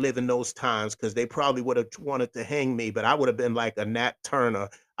not live in those times because they probably would have wanted to hang me, but I would have been like a Nat Turner.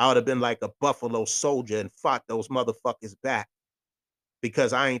 I would have been like a Buffalo Soldier and fought those motherfuckers back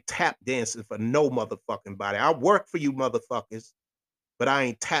because I ain't tap dancing for no motherfucking body. I work for you motherfuckers, but I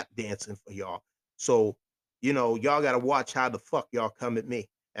ain't tap dancing for y'all. So, y'all got to watch how the fuck y'all come at me.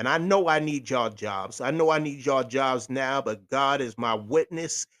 And I know I need y'all jobs. I know I need y'all jobs now, but God is my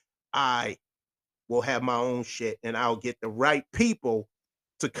witness. I will have my own shit and I'll get the right people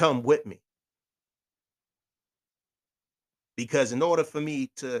to come with me. Because in order for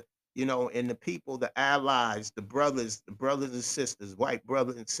me to, and the people, the allies, the brothers and sisters, white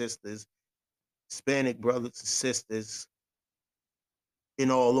brothers and sisters, Hispanic brothers and sisters,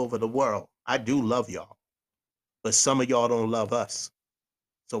 all over the world, I do love y'all. But some of y'all don't love us.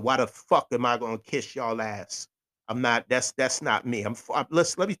 So why the fuck am I gonna kiss y'all ass? I'm not. That's not me.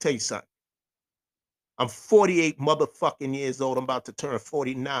 Let me tell you something. I'm 48 motherfucking years old. I'm about to turn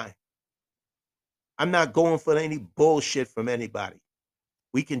 49. I'm not going for any bullshit from anybody.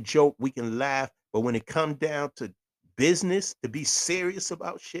 We can joke, we can laugh, but when it comes down to business, to be serious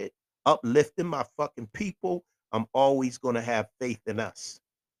about shit, uplifting my fucking people, I'm always gonna have faith in us.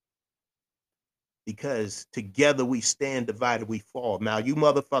 Because together we stand, divided we fall. Now, you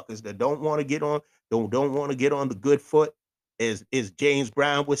motherfuckers that don't want to get on, don't want to get on the good foot, as James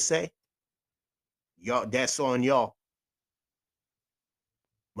Brown would say, y'all, that's on y'all.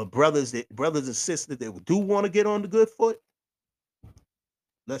 My brothers and sisters that do want to get on the good foot,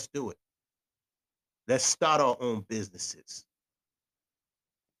 let's do it. Let's start our own businesses.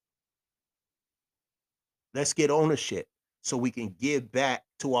 Let's get ownership so we can give back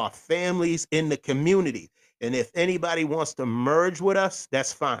to our families in the community. And if anybody wants to merge with us,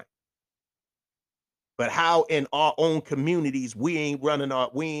 that's fine. But how in our own communities we ain't running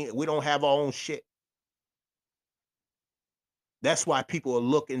we don't have our own shit. That's why people are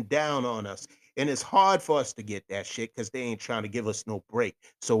looking down on us. And it's hard for us to get that shit because they ain't trying to give us no break.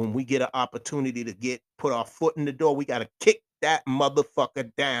 So when we get an opportunity to put our foot in the door, we got to kick that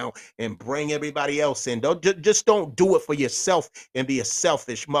motherfucker down and bring everybody else in. Just don't do it for yourself and be a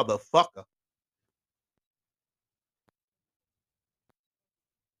selfish motherfucker.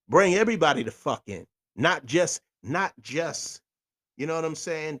 Bring everybody the fuck in. Not just, you know what I'm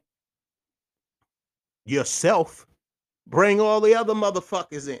saying? Yourself. Bring all the other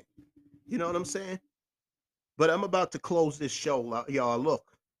motherfuckers in. You know what I'm saying? But I'm about to close this show, y'all.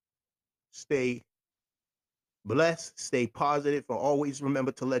 Look, stay blessed, stay positive, and always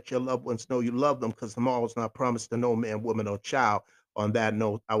remember to let your loved ones know you love them because tomorrow's not promised to no man, woman, or child. On that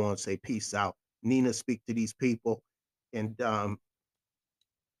note, I want to say peace out. Nina, speak to these people. And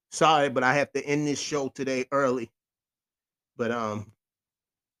sorry, but I have to end this show today early. But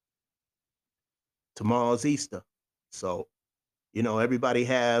tomorrow's Easter. So, everybody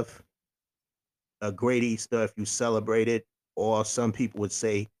have a great Easter if you celebrate it, or some people would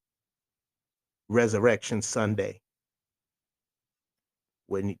say Resurrection Sunday,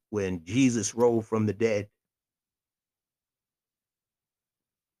 when Jesus rose from the dead.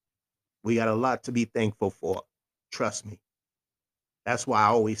 We got a lot to be thankful for. Trust me. That's why I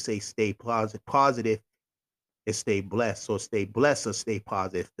always say stay positive and stay blessed. So stay blessed or stay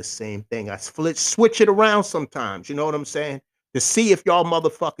positive. The same thing. I switch it around sometimes. You know what I'm saying? To see if y'all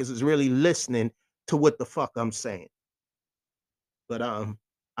motherfuckers is really listening to what the fuck I'm saying. But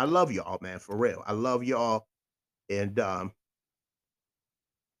I love y'all, man, for real. I love y'all. And to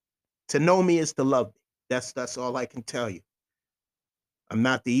know me is to love me. That's all I can tell you. I'm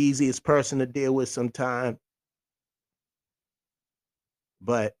not the easiest person to deal with sometimes.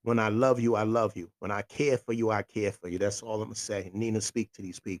 But when I love you, I love you. When I care for you, I care for you. That's all I'm gonna say. Nina, speak to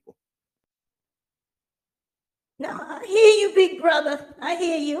these people. No, I hear you, big brother. I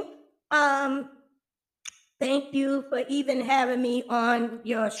hear you. Thank you for even having me on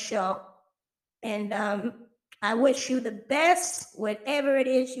your show. And I wish you the best, whatever it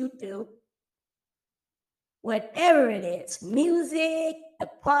is you do. Whatever it is, music, a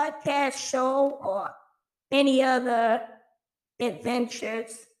podcast show, or any other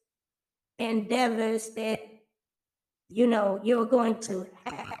adventures, endeavors that you're going to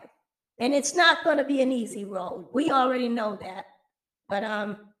have. And it's not going to be an easy road. We already know that. But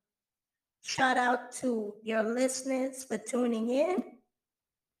shout out to your listeners for tuning in.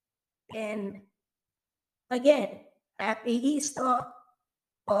 And again, happy Easter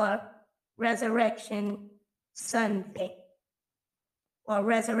or Resurrection Sunday or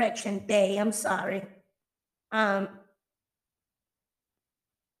Resurrection Day. I'm sorry. That's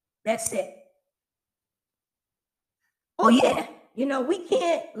it. Oh yeah, we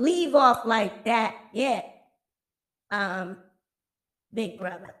can't leave off like that yet. Big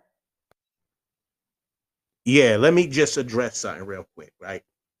brother. Yeah, let me just address something real quick, right?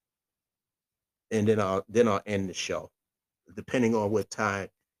 And then I'll end the show, depending on what time.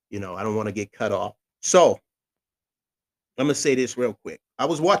 I don't want to get cut off. So I'm gonna say this real quick. I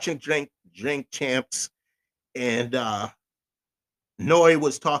was watching Drink Champs, and Nori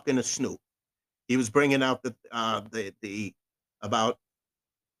was talking to Snoop. He was bringing out the about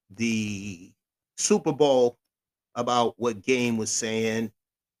the Super Bowl, about what Game was saying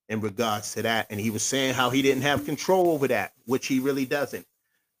in regards to that, and he was saying how he didn't have control over that, which he really doesn't.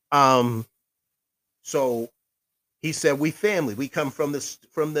 So he said, "We family. We come from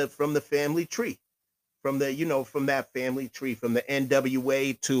the family tree, from that family tree, from the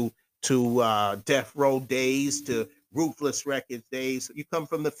NWA to Death Row days to Ruthless Records days. You come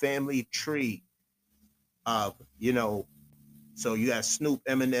from the family tree of So you got Snoop,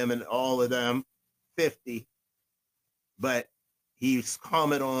 Eminem, and all of them, 50. But he's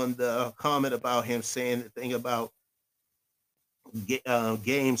comment about him saying the thing about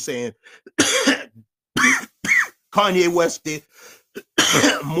Game saying Kanye West did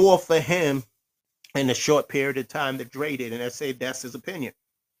more for him in a short period of time that Dre did, and I say that's his opinion.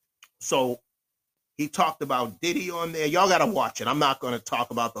 So he talked about Diddy on there. Y'all gotta watch it. I'm not gonna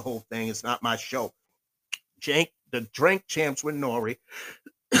talk about the whole thing. It's not my show. The Drink Champs with Nori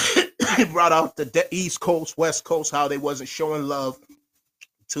brought out the East Coast, West Coast, how they wasn't showing love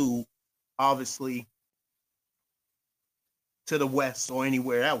to, obviously, to the West or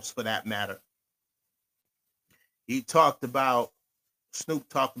anywhere else for that matter. Snoop talked about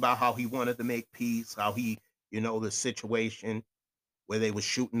how he wanted to make peace, how he, the situation where they were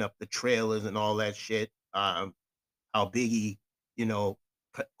shooting up the trailers and all that shit. How Biggie,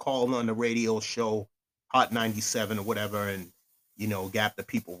 called on the radio show Hot 97 or whatever, and got the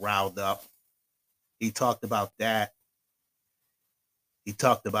people riled up. He talked about that. He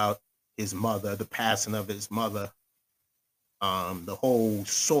talked about his mother, the passing of his mother, the whole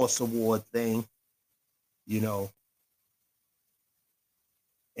Source Award thing,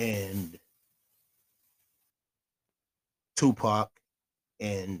 and Tupac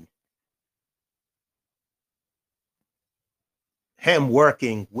and him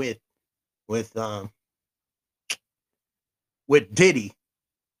working with Diddy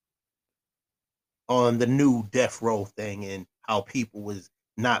on the new Death Row thing, and how people was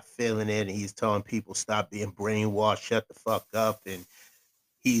not feeling it, and he's telling people stop being brainwashed, shut the fuck up, and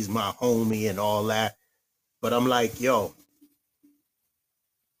he's my homie and all that. But I'm like, yo,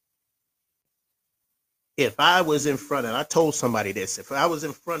 if I was in front, and I told somebody this, if I was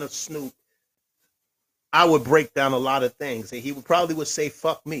in front of Snoop, I would break down a lot of things, and he probably would say,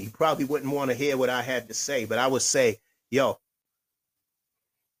 fuck me. He probably wouldn't want to hear what I had to say, but I would say, yo,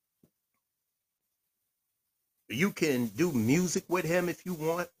 you can do music with him if you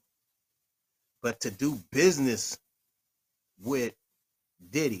want, but to do business with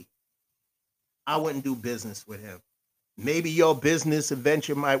Diddy, I wouldn't do business with him. Maybe your business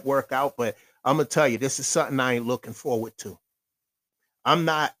adventure might work out, but I'm going to tell you, this is something I ain't looking forward to.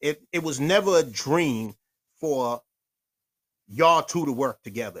 It was never a dream for y'all two to work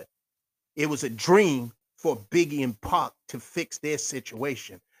together. It was a dream for Biggie and Pac to fix their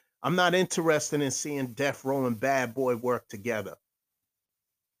situation. I'm not interested in seeing Death Row and Bad Boy work together.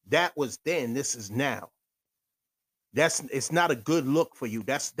 That was then, this is now. It's not a good look for you.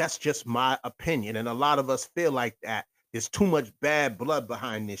 That's just my opinion. And a lot of us feel like that. There's too much bad blood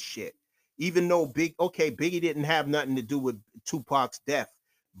behind this shit. Even though Biggie didn't have nothing to do with Tupac's death,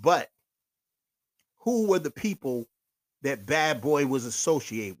 but who were the people that Bad Boy was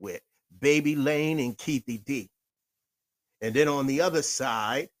associated with, Baby Lane and Keithy D. And then on the other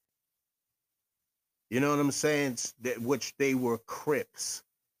side, you know what I'm saying, that which they were Crips.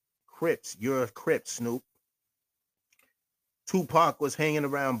 Crips, you're a Crip, Snoop. Tupac was hanging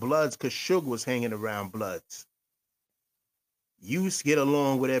around Bloods because Suge was hanging around Bloods. You used to get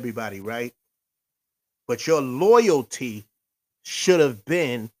along with everybody, right? But your loyalty should have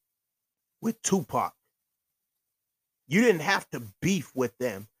been with Tupac. You didn't have to beef with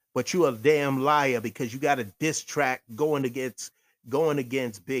them, but you a damn liar because you got a diss track going against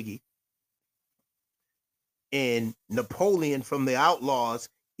Biggie. And Napoleon from the Outlaws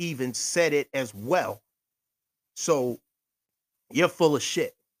even said it as well. So you're full of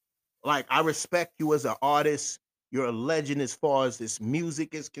shit. Like, I respect you as an artist. You're a legend as far as this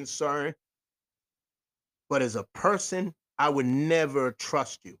music is concerned. But as a person, I would never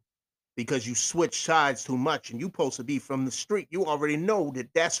trust you because you switch sides too much and you supposed to be from the street. You already know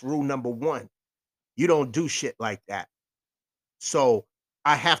that that's rule number one. You don't do shit like that. So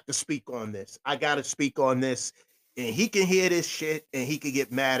I have to speak on this. I got to speak on this. And he can hear this shit and he can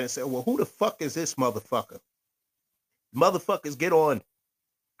get mad and say, well, who the fuck is this motherfucker? Motherfuckers get on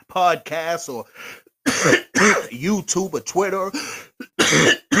podcasts or YouTube or Twitter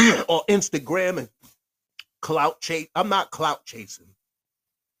or Instagram and clout chase. I'm not clout chasing.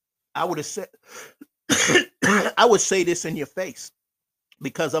 I would have said, I would say this in your face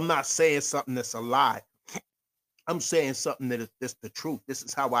because I'm not saying something that's a lie. I'm saying something that is the truth. This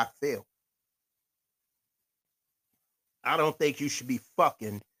is how I feel. I don't think you should be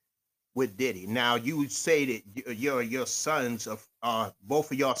fucking with Diddy. Now you say that your sons are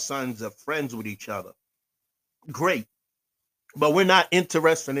both of your sons are friends with each other. Great, but we're not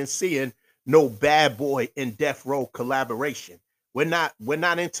interested in seeing no Bad Boy and Death Row collaboration. We're not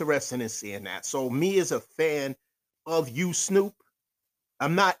interested in seeing that. So me as a fan of you, Snoop,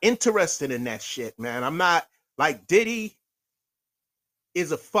 I'm not interested in that shit, man. I'm not like Diddy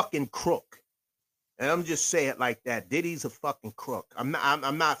is a fucking crook. And I'm just saying it like that. Diddy's a fucking crook. I'm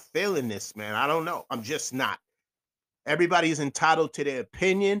not feeling this, man. I don't know. I'm just not. Everybody's entitled to their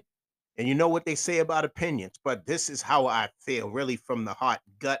opinion. And you know what they say about opinions. But this is how I feel, really from the heart,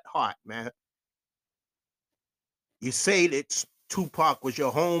 gut heart, man. You say that Tupac was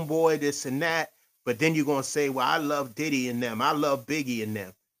your homeboy, this and that. But then you're going to say, well, I love Diddy and them. I love Biggie and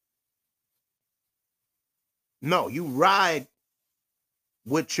them. No, you ride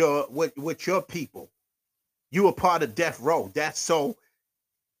with your people. You a part of Death Row. That's so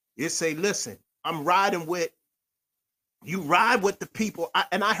you say, listen, I'm riding with you ride with the people.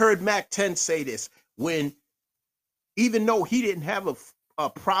 And I heard Mac 10 say this when, even though he didn't have a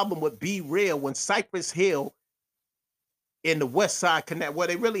problem with Be Real, when Cypress Hill in the West Side Connect, well,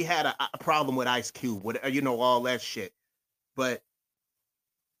 they really had a problem with Ice Cube, with all that shit. But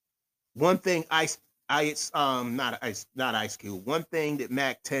one thing not Ice Cube. One thing that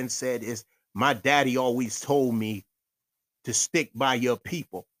Mac 10 said is, my daddy always told me to stick by your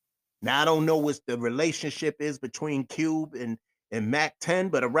people. Now I don't know what the relationship is between Cube and Mac 10,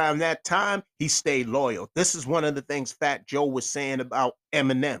 but around that time he stayed loyal. This is one of the things Fat Joe was saying about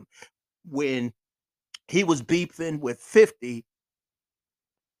Eminem when he was beefing with 50.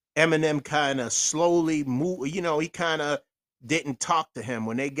 Eminem kind of slowly moved. He kind of didn't talk to him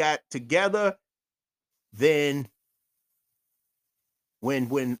when they got together. Then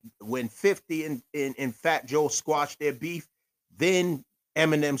when 50 and Fat Joe squashed their beef, then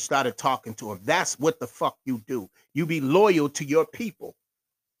Eminem started talking to him. That's what the fuck you do. You be loyal to your people.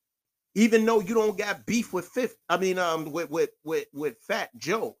 Even though you don't got beef with with Fat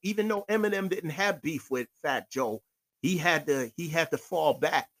Joe. Even though Eminem didn't have beef with Fat Joe, he had to fall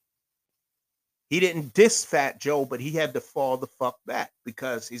back. He didn't diss Fat Joe, but he had to fall the fuck back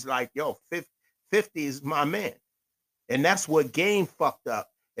because he's like, yo, 50 is my man. And that's what Game fucked up.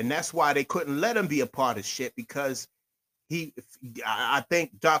 And that's why they couldn't let him be a part of shit, because I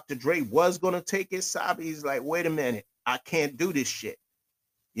think Dr. Dre was going to take his side, but he's like, wait a minute, I can't do this shit.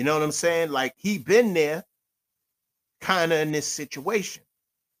 You know what I'm saying? Like, he been there kind of in this situation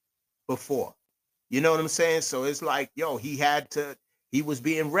before. You know what I'm saying? So it's like, yo, he was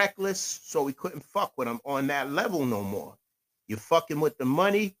being reckless, so we couldn't fuck with him on that level no more. You're fucking with the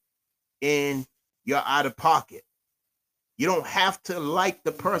money and you're out of pocket. You don't have to like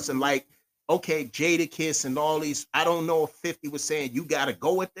the person. Like, okay, Jadakiss and all these, I don't know if 50 was saying you got to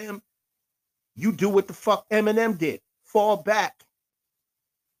go with them. You do what the fuck Eminem did. Fall back.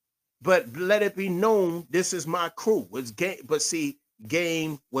 But let it be known, this is my crew. It's Game, but see,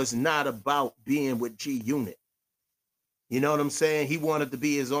 Game was not about being with G Unit. You know what I'm saying? He wanted to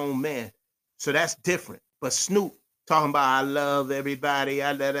be his own man. So that's different. But Snoop talking about I love everybody,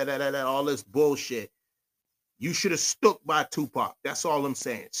 all this bullshit. You should have stuck by Tupac. That's all I'm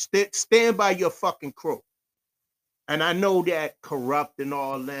saying. Stand by your fucking crew. And I know that Corrupt and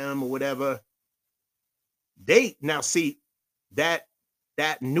all them or whatever. They now see that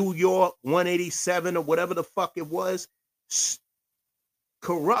New York 187 or whatever the fuck it was.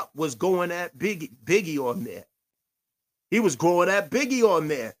 Corrupt was going at Biggie on there. He was going at Biggie on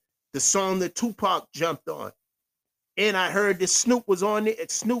there. The song that Tupac jumped on. And I heard that Snoop was on it.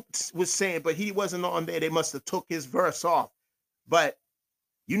 Snoop was saying, but he wasn't on there. They must have took his verse off. But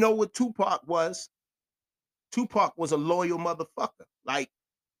you know what Tupac was? Tupac was a loyal motherfucker. Like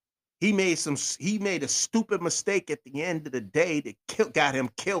he made a stupid mistake at the end of the day that got him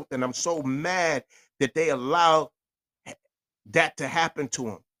killed. And I'm so mad that they allowed that to happen to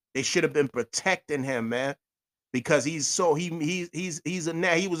him. They should have been protecting him, man, because he was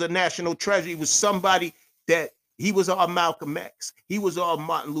a national treasure. He was somebody that he was our Malcolm X. He was our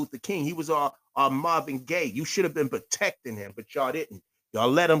Martin Luther King. He was our Marvin Gaye. You should have been protecting him, but y'all didn't.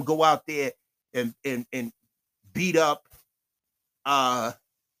 Y'all let him go out there and beat up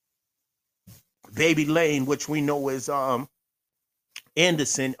Baby Lane, which we know is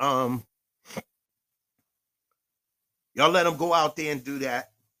Anderson. Y'all let him go out there and do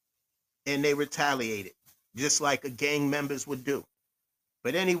that, and they retaliated, just like a gang members would do.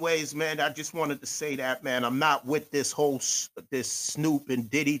 But anyways, man, I just wanted to say that, man, I'm not with this Snoop and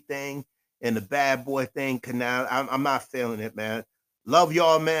Diddy thing and the Bad Boy thing. Canal, I'm not feeling it, man. Love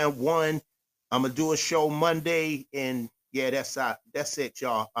y'all, man. I'm gonna do a show Monday, and yeah, that's it,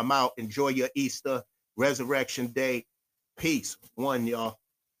 y'all. I'm out. Enjoy your Easter, Resurrection Day. Peace. One, y'all.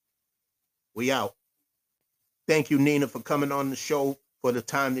 We out. Thank you, Nina, for coming on the show for the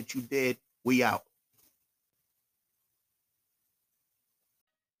time that you did. We out.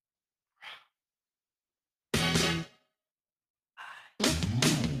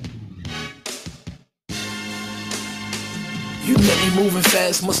 You let me moving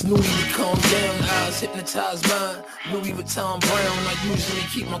fast, must knew you would calm down. Eyes hypnotized mind, Louis Vuitton Brown. I usually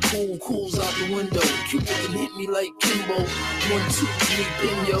keep my cools out the window. Cupid can hit me like Kimbo. 1, 2, 3,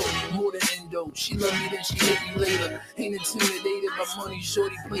 Pinyo, more than endo. She love me, then she hit me later. Ain't intimidated by money,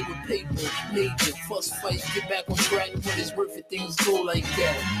 shorty play with paper. Major fuss fight, get back on track when it's worth it, things go like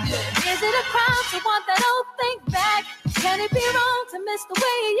that. Yeah. Is it a crime to want that old thing back? Can it be wrong to miss the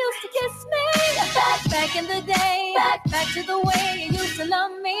way you used to kiss me? Back in the day, back to the way you used to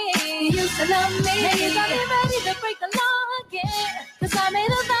love me. Maybe I'll be ready to break the law again, 'cause I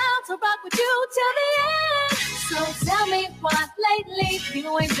made a vow to rock with you till the end. So tell me why lately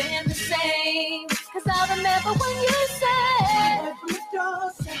you ain't been the same, 'cause I remember when you said, From the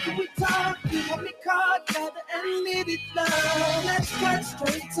door, second we talk, you want me caught, rather admit it, love. Let's cut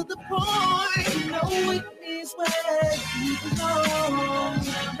straight to the point. You know it is where you belong.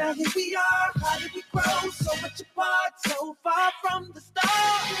 Now here we are, how did we grow so much apart, so far from the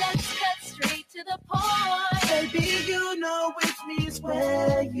start? let's cut straight to the point. Baby, you know with me is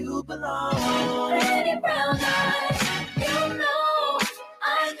where you belong. Pretty brown eyes, you know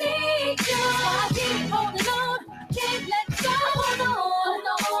I need you. I keep holding on, can't let go. Hold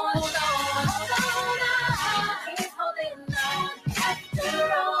on, I keep holding on. After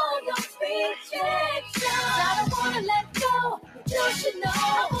all your rejection, I don't wanna let go. You should know.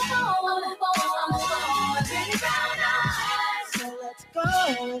 Hold on, pretty brown eyes. So let's go,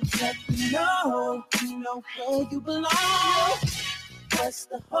 let me know, you know where you belong. What's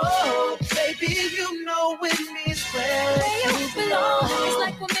the hope? Baby, you know with me is where you belong. It's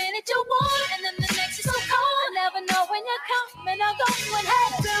like 1 minute you're warm and then the next you're so cold. Never know when you're coming or going. Hey,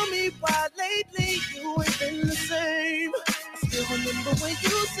 Tell me why lately you ain't been the same. I still remember when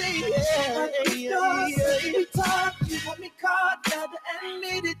you say, we talk, you want me caught, rather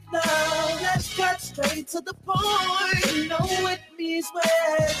admit it, love. Let's cut straight to the point. You know with me is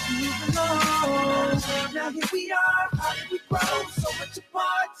where you belong. Now here we are, how did we grow so much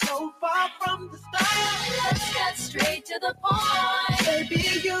apart, so far from the start? let's get straight to the point.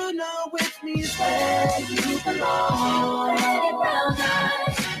 Baby, you know with me is where you belong. Pretty brown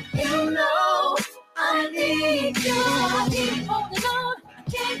eyes, you know I need you. I keep holding on,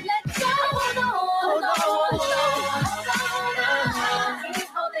 can't let go. Hold on, I keep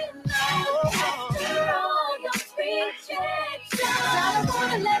holding on. After all your rejection, I don't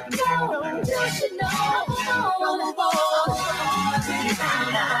wanna let go. You should know. Hold on, pretty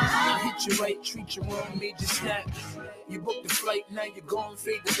brown eyes. I hit you right, treat you wrong, made you snap. You booked the flight, now you're going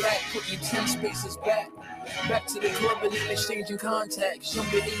fade to black, putting 10 spaces back. Back to the club and then exchanging contacts. Young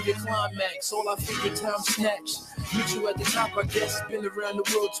behavior climax, all I figure time snatch. Meet you at the top, I guess. Been around the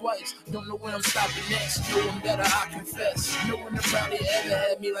world twice. Don't know where I'm stopping next. Know I'm better, I confess. No one around here ever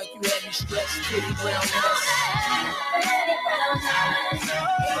had me like you had me stressed. Pretty brown ass.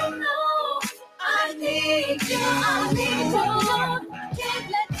 You know I need you. I need you. Can't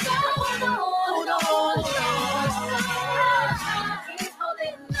let go. Hold on. Keep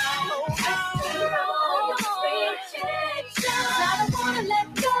holding on. After all your rejection, I don't wanna let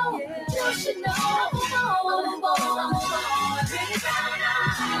go. You should know. Move on. Pretty brown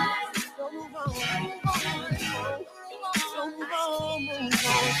eyes. Move on.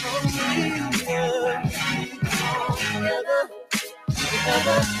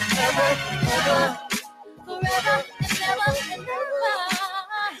 Forever and never and never.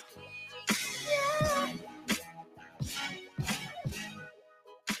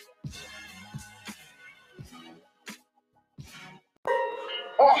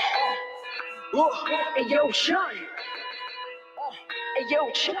 Hey yo, Sean. Hey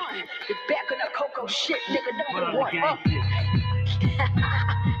yo, Sean. You're back on the Coco shit, nigga. Number one.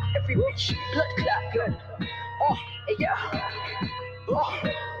 Every bitch, blood clot good. Hey yo.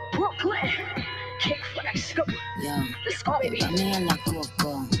 Brooklyn. Kick flex, go. Yeah. Let's go, baby. Dame a la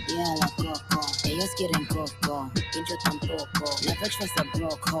coco, yeah, la coco. Ellos quieren coco, y yo tampoco. Never trust a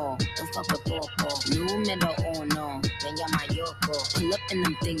broke hoe, don't fuck with popo. Número uno, me llama Yoko. Pull up in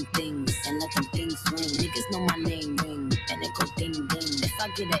them things, and let them things swing. Niggas know my name ring, and it go ding ding. If I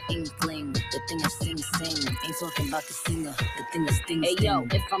get an inkling, the thing is sing sing. Ain't talking about the singer, the thing is sting sting. Hey yo,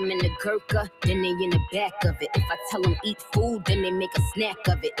 if I'm in the Gurkha, then they in the back of it. If I tell them eat food, then they make a snack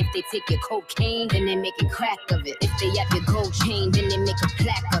of it. If they take your cocaine, then they make a crack of it. If they have your gold chain, then they make a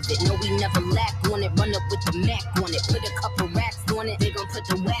plaque of it. No, we never lack on it. Run up with the Mac on it. Put a couple racks on it. They gon' put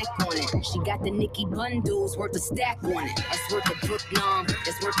the whack on it. She got the Nicki bundles worth a stack on it. That's worth a Brooklyn.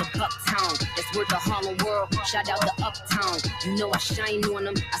 That's worth a Bucktown. That's worth a Harlem World. Shout out to Uptown. You know I shine on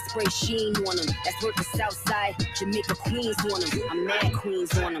them. I spray sheen on them. That's worth the Southside. Jamaica Queens on them. I'm mad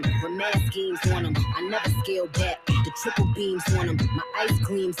queens on them. We're mad schemes on them. I never scale back. The triple beams on them. My ice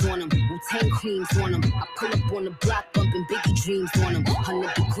gleams on them. Wu-Tang creams on them. I pull up on the block bumping Biggie dreams on them.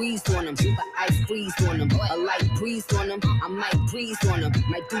 100 degrees on them. But ice freeze on them. A light breeze on them. I might breeze on them.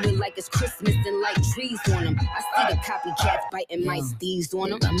 Might do it like it's Christmas and light trees on them. I see the copycats biting my steeds on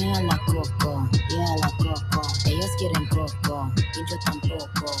them. Dame a la coco, yeah, la coco. Ellos quieren coco, y yo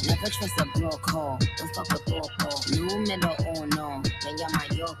tampoco. Never trust a broke hoe, don't fuck with popo. Número uno, me llama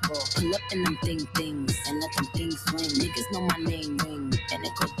Yoko. Pull up in them things, and let them things swing. Niggas know my name ring, and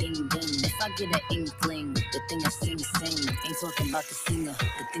it go ding ding. If I get an inkling, the thing is sing sing. Ain't talking about the singer,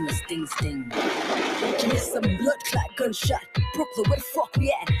 the thing is sting sting. Give me some blood clot gunshot. Brooklyn, where the fuck we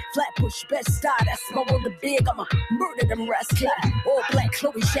at? Flatbush, Best Star, that's my world of big. I'ma murder them rats clot. All black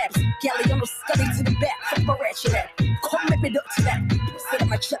Chloe chaps. Galley on the scully to the back. Fuck my ratchet at. Come make me up to that. Sit on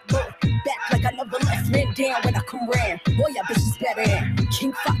my checkbook. Back like I never left. Man down when I come round. Boy, y'all bitches better in.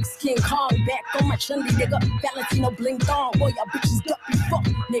 King Fox, King Kong. Back on my chundy nigga. Valentino bling thong. Boy, y'all bitches duck me fuck.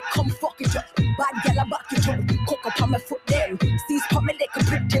 Nick, come fuck it up. Bad gal, I back it up. Cook up on my foot them. Steez pop me like a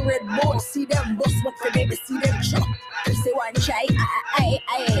pretty red boy. See them boss one for baby. See them chop. Say one chai, aye.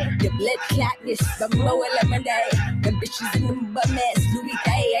 The blood clotness, the lower lemon day. The bitches in them bum ass Louis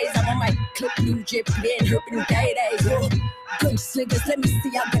K's. I'm on my clip, new drip, then herping days. Gun slingers, let me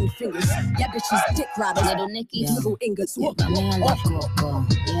see your gun fingers. Yeah, bitches dick riders, Little Nicky, little ingers. Dame a la coco,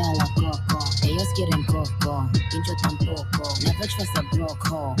 yeah, la coco. Ellos quieren coco, y yo tampoco. Never trust a broke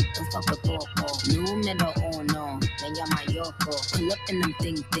hoe, don't fuck with popo. Número uno, me llama Yoko. Pull up in them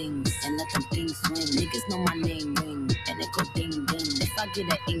things, and let them things swing. Niggas know my name ring, and it go ding ding. If I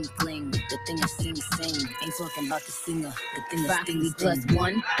get an inkling, the thing is sing sing. Ain't talking about the singer, the thing is sting plus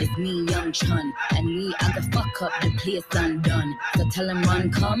one. It's me, Young Chun, and me, I can fuck up the place undone. So tell him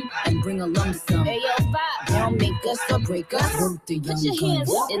run, come, and bring a lump sum. Hey yo, Bob, don't make us or break us. Put your hands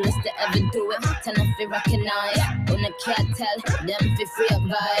up, unless they ever do it. Tell them if recognize, on the cartel, them fit free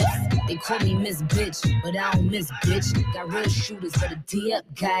vibes. They call me Miss Bitch, but I don't miss bitch. Got real shooters for the D-up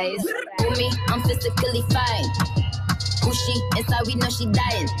guys. For me, I'm physically fine. Who she? Inside we know she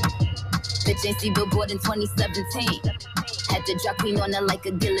dying. Bitch ain't see Billboard in 2017. Had to drop queen on her like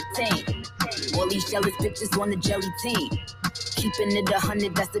a guillotine. All these jealous bitches on the jelly team. Keeping it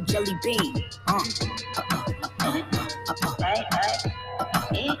 100, that's the jelly bean.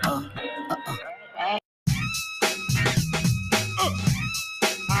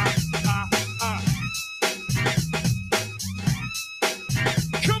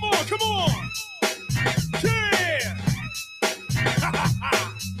 Come on. Yeah.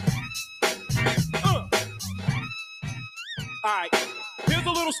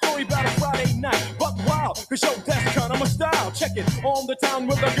 little story about a Friday night. Buck wild, cause yo, that's kinda my style. Check it, on the town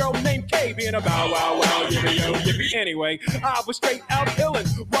with a girl named Kay, being a bow wow wow, yippee yo, yippee. Anyway, I was straight out illin'.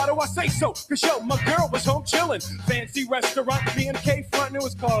 Why do I say so? Cause yo, my girl was home chillin'. Fancy restaurant, me and Kay frontin'. It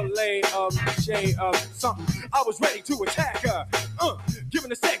was called something. I was ready to attack her,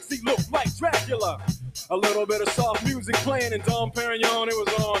 giving a sexy look like Dracula. A little bit of soft music playing and Dom Perignon, it was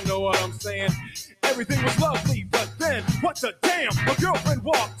on, know what I'm saying? Everything was lovely, but then, what the damn? My girlfriend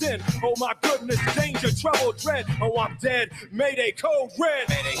walked in. Oh my goodness, danger, trouble, dread. Oh, I'm dead. Mayday, code red.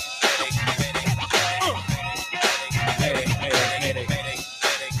 Mayday, mayday, mayday, mayday,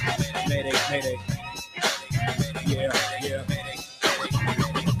 mayday, mayday. Yeah, yeah.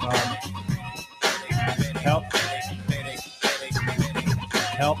 Help.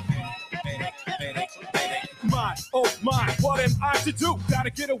 Help. My, oh my, what am I to do? Gotta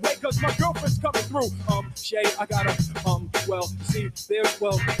get away cause my girlfriend's coming through. Shay, I gotta,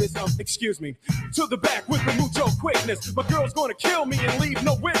 excuse me. To the back with the mucho quickness. My girl's gonna kill me and leave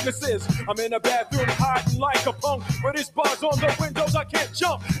no witnesses. I'm in a bathroom hiding like a punk. But it's bars on the windows, I can't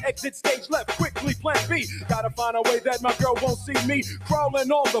jump. Exit stage left, quickly plan B. Gotta find a way that my girl won't see me.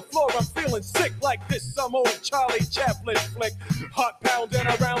 Crawling on the floor, I'm feeling sick like this some old Charlie Chaplin flick. Heart pounding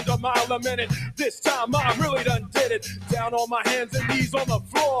around a mile a minute. This time I really done did it. Down on my hands and knees on the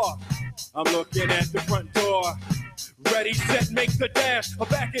floor. I'm looking at the front door. Ready, set, make the dash. Her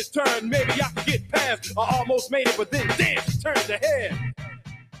back is turned, maybe I can get past. I almost made it, but then damn, she turned ahead.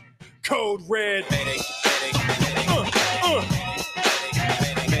 Code red. Mayday, mayday,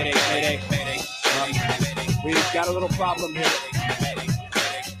 mayday, mayday, mayday. We've got a little problem here.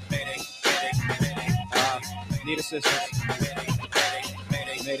 Need assistance.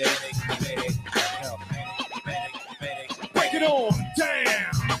 Mayday, mayday, mayday. Help. Break it on,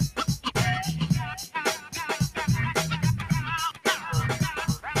 damn.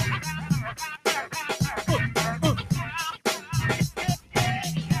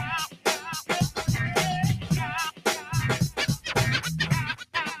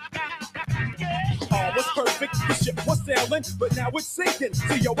 The ship was sailing, but now it's sinking.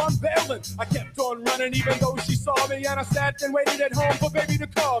 See, yo, I'm bailing. I kept on running even though she saw me, and I sat and waited at home for baby to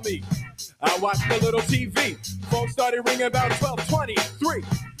call me. I watched a little TV. Phone started ringing about 12:23.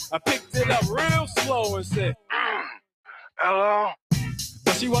 I picked it up real slow and said, hello?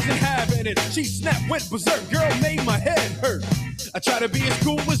 But she wasn't having it. She snapped, went berserk. Girl made my head hurt. I tried to be as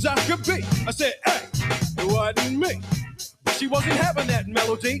cool as I could be. I said, hey, it wasn't me. But she wasn't having that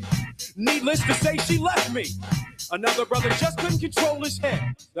melody. Needless to say, she left me. Another brother just couldn't control his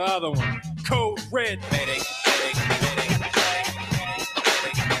head. The other one, code red. Mayday, mayday, mayday.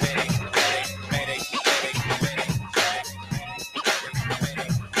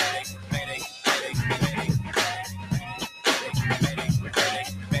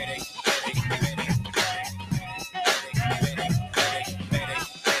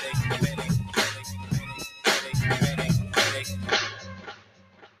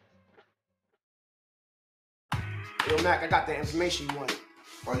 Yo, Mac, I got the information you wanted.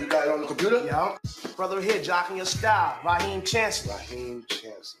 Oh, you got it on the computer? Yeah. Brother here, jocking your style. Raheem Chancellor. Raheem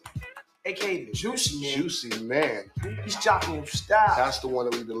Chancellor. A.K.A. the Juicy Man. Juicy Man. He's jocking your style. That's the one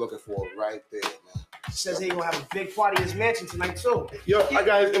that we've been looking for right there, man. Says he gonna have a big party at his mansion tonight, too. Yo, I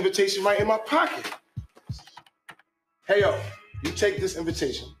got his invitation right in my pocket. Hey, yo, you take this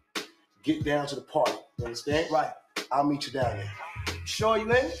invitation, get down to the party. You understand? Right. I'll meet you down there. Sure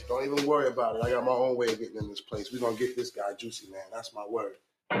you in? Don't even worry about it. I got my own way of getting in this place. We're gonna get this guy Juicy Man. That's my word.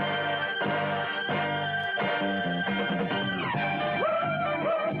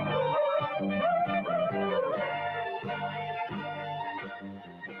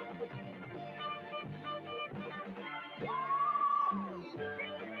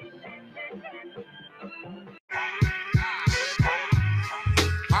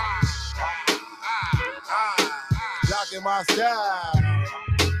 Jocking my style.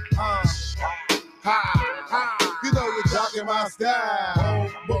 You know you're jocking my style.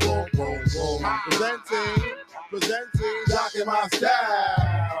 Boom, boom, boom, boom. Presenting, jocking my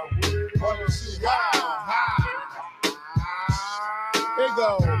style. Here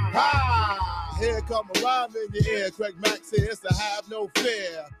go. Here come a rhyme in your ear. Craig Mack says to have no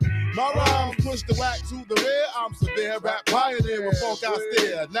fear. My rhymes push the whack to the rear. I'm severe, rap pioneer with funk out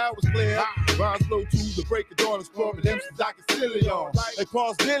there. Now it's clear. Rhymes flow to the break of dawn. Exploring MCs I can still on. They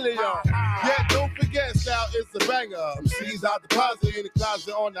cross billion. Yet don't forget, style is a banger. MCs out the closet in the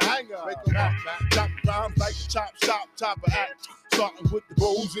closet on the hanger. Make them out, chop rhymes like a chop shop, chopper act. Starting with the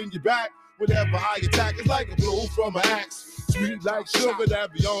bows in your back. Whenever I attack, it's like a blow from an axe. Sweet like sugar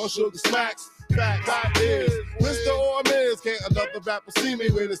that beyond sugar smacks. Fact is, Mr. Ormiz, can't another rapper see me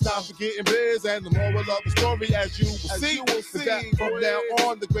when it's time for getting biz. And the moral of the story, as you will see, is that from now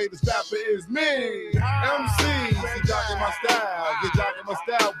on, the greatest rapper is me. MCs, you jocking my style. You jocking my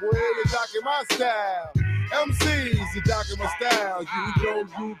style, boy, you jocking my style. MCs, you jocking my style. You know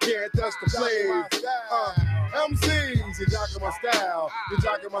you can't touch the blade. MCs, you jocking my style. You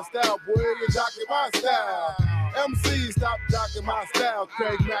jocking my style, boy, you jocking my style. MCs, stop jocking my style.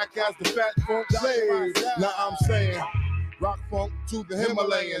 Craig Mack has the fat funk slave. Now I'm saying, rock funk to the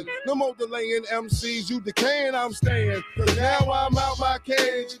Himalayan. No more delaying MCs, you decaying, I'm staying. Cause now I'm out my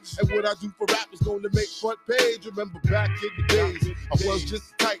cage. And what I do for rap is going to make front page. Remember back in the days, I was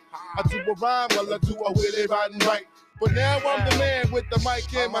just tight. I do a rhyme while I do a witty riding right. But now I'm the man with the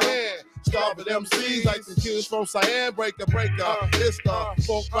mic in my hand. Starving MCs like some kids from Cyan. Breaker, it's the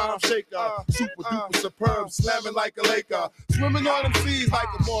funk rhyme shaker. Super duper superb, slamming like a Laker. Swimming on MCs like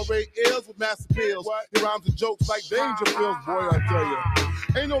a moray eels with massive pills. He rhymes and jokes like danger pills, boy, I tell you.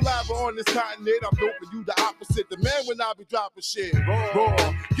 Ain't no lava on this continent. I'm doping you the opposite. The man when I be dropping shit. Raw.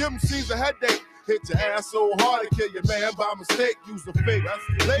 Give MCs a headache. Hit your ass so hard to kill your man by mistake. Use the fake.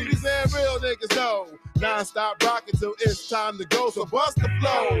 Ladies and real niggas know. Non-stop rocking till it's time to go. So bust the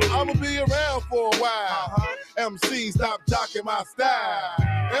flow. I'ma be around for a while. MCs, stop jocking my style.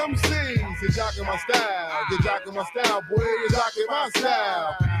 MCs, you're jocking my style. You're jocking my style, boy. You're jocking my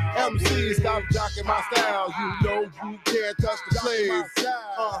style. MCs, stop jocking my style. You know you can't touch the slaves.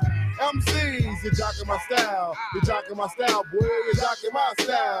 MCs, you're jocking my style. You're jocking my style, boy. You're jocking my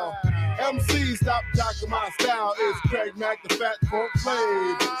style. MCs, stop jocking my style. It's Craig Mack, the fat funk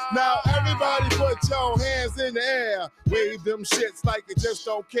slave. Now everybody put your hands in the air. Wave them shits like you just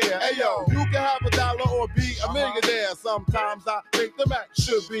don't care. Hey yo, you can have $1 or be a millionaire. Sometimes I think the Mac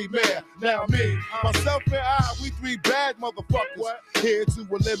should be mayor. Now me, myself and I, we three bad motherfuckers. Here to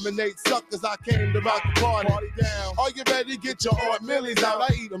eliminate suckers. I came to rock the party down. Are you ready? Get your Aunt Millie's out.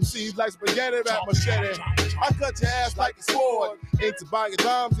 I eat them seeds like spaghetti at machete. I cut your ass like a sword. Into buying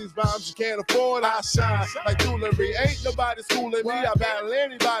dimes, these rhymes you can't afford. I shine like jewelry. Ain't nobody schooling me. I battle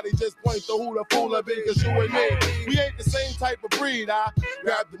anybody. Just point to who the fool of me. Cause you and me, we ain't the same type of breed. I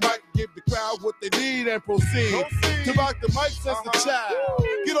grab the mic, give the crowd what they need, and proceed to rock the mic since the child.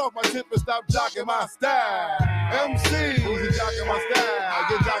 Get off my tip and stop jocking my style. MCs, you jocking my style.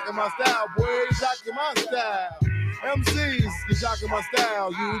 You jocking my style, boy. You jocking my style. MCs, you jocking my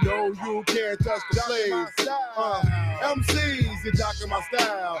style. You know you can't touch the slaves. MCs, you jocking my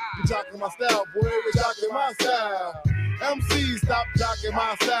style. You jocking my style, boy. You jocking my style. MCs, stop jocking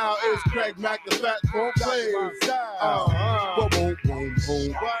my style. It's Craig Mack, the fat funk slave. Boom, boom, boom,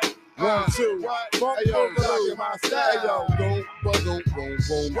 boom. 1, 2, hey yo, jocking my style. Hey yo, boom, boom, boom,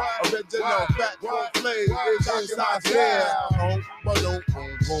 boom. Original fat funk slave is inside style. Boom, boom,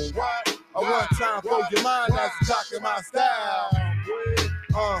 boom, boom. One time for your mind, that's jocking my style.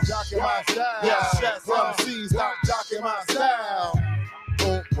 Jocking my style. Yes, MCs, stop jocking my style.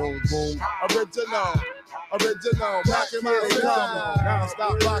 Boom, boom, boom. Original, jocking my style. Now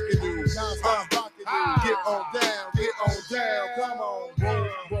stop rocking you. Get on down, come on. Boom,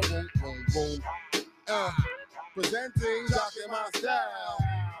 boom, boom, boom. Presenting, jocking my style.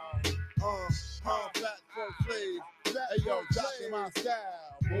 Fat folk slave. Hey yo, jocking my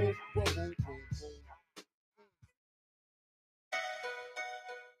style. Boom, boom, boom, boom, boom.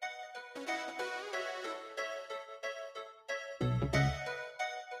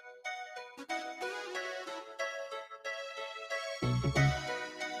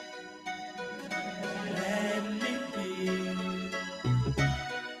 Let me be.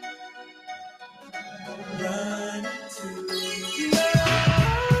 Run to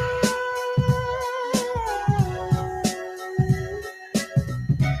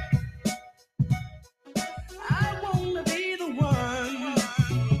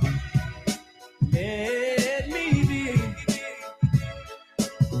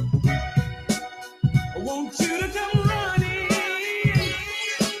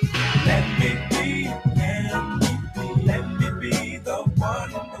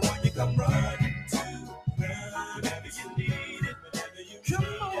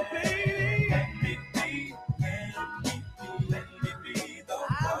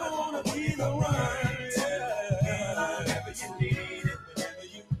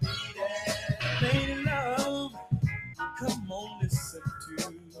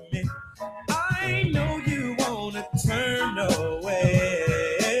turn away.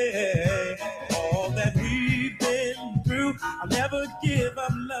 All that we've been through, I'll never give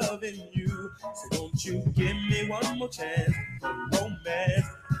up loving you. So won't you give me one more chance for romance?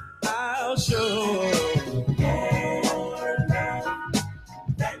 I'll show more love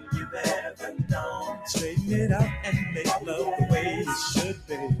than you've ever known. Straighten it out and make love the way it should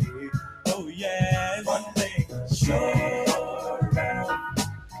be. Oh yes, one thing sure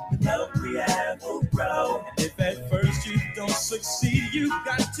love we have will grow. If at first you don't succeed, you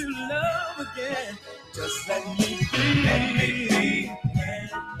got to love again. Just let me be, let me be,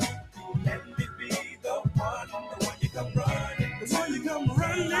 let me be the one you come running, the one you come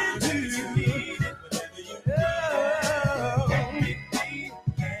running to. You need it whenever you need it. Let me be,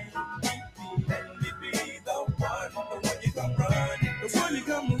 let me be the one you come running, the one you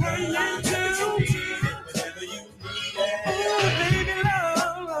come running to. You need it whenever you need it. Oh, baby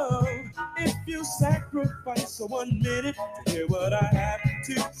love, if you sacrifice 1 minute to hear what I have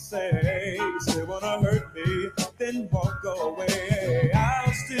to say, still wanna hurt me, then walk away.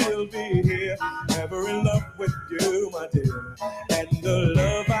 I'll still be here, ever in love with you, my dear. And the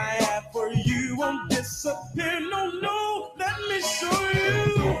love I have for you won't disappear. No, no, let me show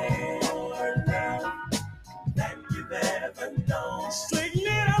you more love than you've ever known. Straighten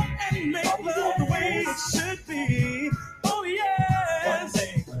it up and make love the way it should be. Oh yeah. One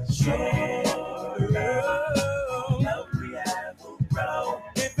thing sure, love we have will grow.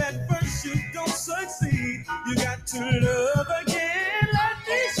 If at first you don't succeed, you got to love again. Let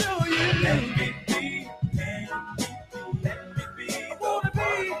me show you. Let me be, let me be. I wanna be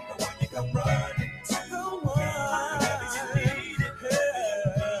the one you come running to. The one whenever you need it.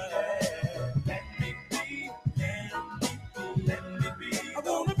 Let me be, let me be. I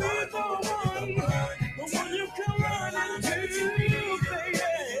wanna be the one you come running to.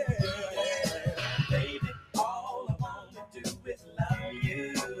 Baby, all I wanna do is love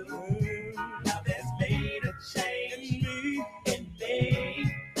you. Now there's made a change in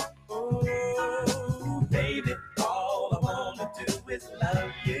me. Oh, baby, all I wanna do is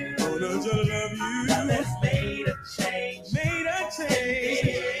love you. Wanna just love you. Now there's made a change. Made a change.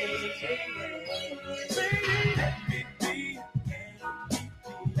 Baby, let me be.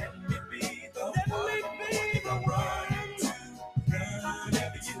 Let me be the one. Run to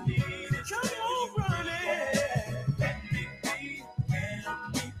whenever you need it. Come on, running. Let me be.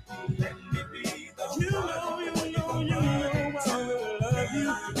 Let me be the one. You know I will love you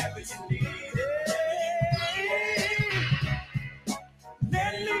whenever you need it.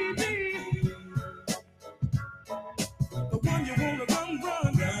 Let me be the one you wanna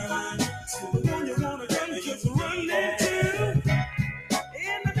run to, the one you wanna just run into.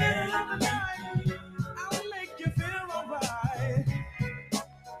 In the middle of the night, I'll make you feel alright.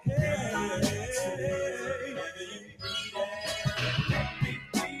 Hey,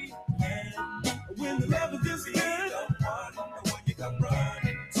 when the love is this good, the one you come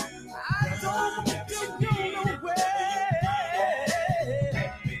running to. I don't want you to go nowhere.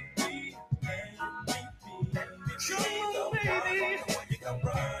 Let me be, come on, baby. The one you come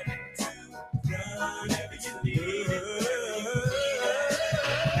running to, whenever you need it.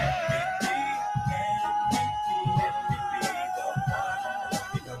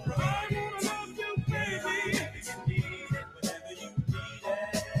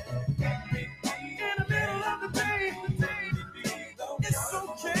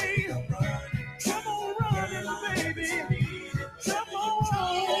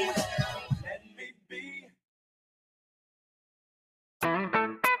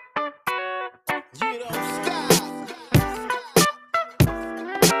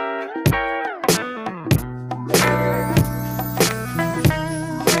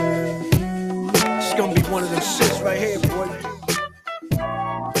 It's gonna be one of them shits right here, boy.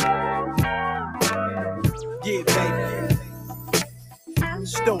 Yeah, baby.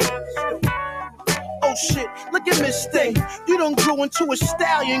 Stone. Oh shit, look at Miss Thing. You done grew into a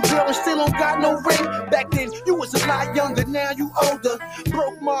stallion, girl, and still don't got no ring. Back then, you was a lot younger, now you older.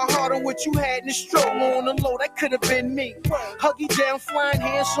 Broke my heart on what you had in the stroll on the low, that could have been me. Huggy down, flying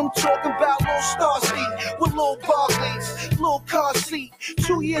handsome, talking about little Starsky with little Barclays, little car seat.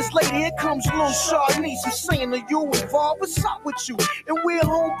 2 years later, here comes little Charnice. I'm saying, are you involved? What's up with you? And where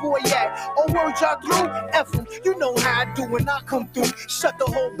homeboy at? Oh, word y'all through? F him, you know how I do when I come through. Shut the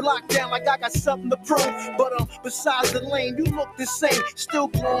whole block down like I got something to prove. But besides the lane, you look the same. Still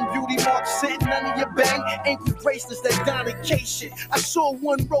glowing beauty marks sitting under your bang. Ankle bracelets, that Donna K shit. I saw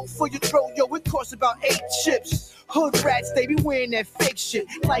one rope for your throat, yo, it cost about 8 chips. Hood rats, they be wearing that fake shit.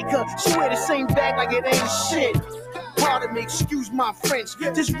 Like her, she wear the same bag like it ain't shit. Pardon me, excuse my French.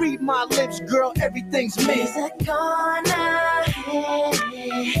 Just read my lips, girl, everything's me. There's a corner here.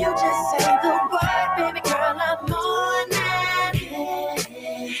 You just say the word, baby girl, I'm on it.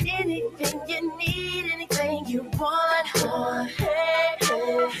 Anything you need, anything you want, hey,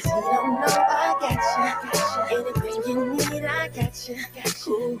 hey.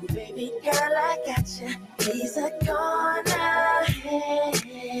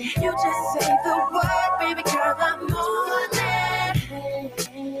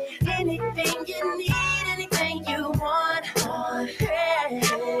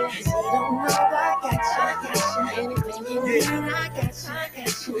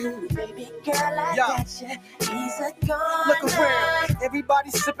 Ooh, baby girl, I got you. He's a goner. Look around,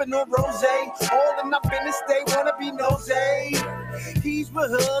 everybody sipping on rosé. All in our business, they wanna be nosy. He's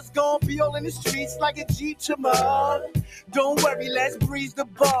with us, gonna be all in the streets like a Jeep tomorrow. Don't worry, let's breeze the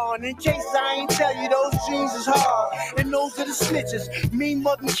barn. In case I ain't tell you, those jeans is hard. And those are the snitches. Mean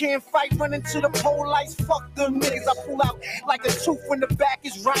mutton can't fight, running to the pole lights. Fuck them niggas. I pull out like a tooth when the back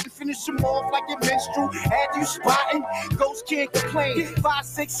is rotten. Finish them off like a menstrual. Had you spotting, ghosts can't complain.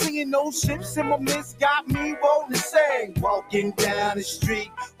 5'6", singing those ships in my midst got me wanting to sing. Walking down the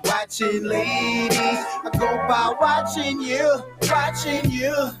street, watching ladies. I go by watching you, watching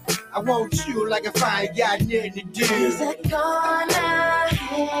you. I want you like if I ain't got nothing to do. He's a goner.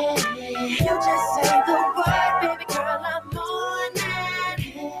 You just say the word, baby girl, I'm on it.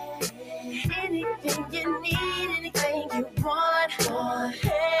 Anything you need, anything you want.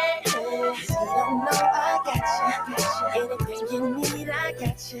 Hey, you don't know I got you. Anything you need, I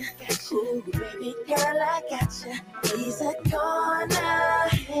got you. Ooh, baby girl, I got you. He's a goner.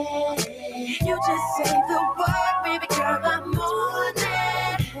 You just say the word, baby girl, I'm on it.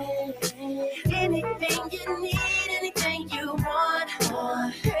 Anything you need, anything you want.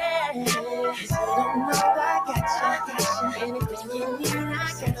 Hey, you don't know I got you. Anything you need, I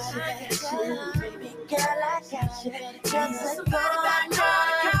got you. Baby girl, I got you. He's a goner.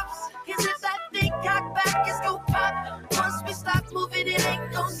 Cause if that thing cock back, it's gon' pop. Once we stop moving, it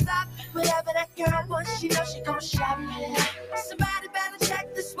ain't gon' stop. Whatever that girl wants, she knows she gon' shop. Somebody better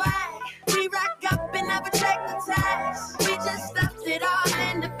check the swag. We rock up and never check the tags. We just stuffed it all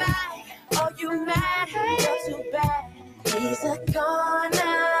in the bag. Oh, you mad? You're too bad. He's a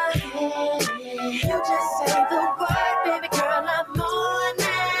goner. You just say the word, baby girl, I'm on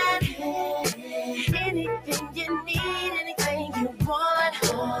it. Anything you need, anything you want.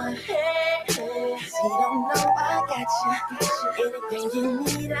 Hey, cause he don't know I got you. Anything you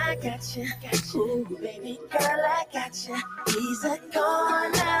need, I got you. Ooh, baby girl, I got you. He's a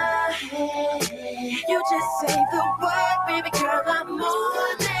goner. You just say the word, baby girl, I'm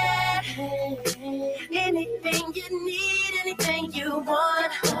on it. Anything you need, anything you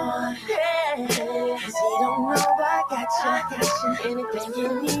want. Hey, cause he don't know I got you. Anything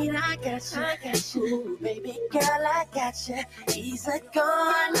you need, I got you. Ooh, baby girl, I got you. He's a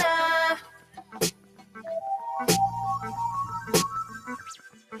goner.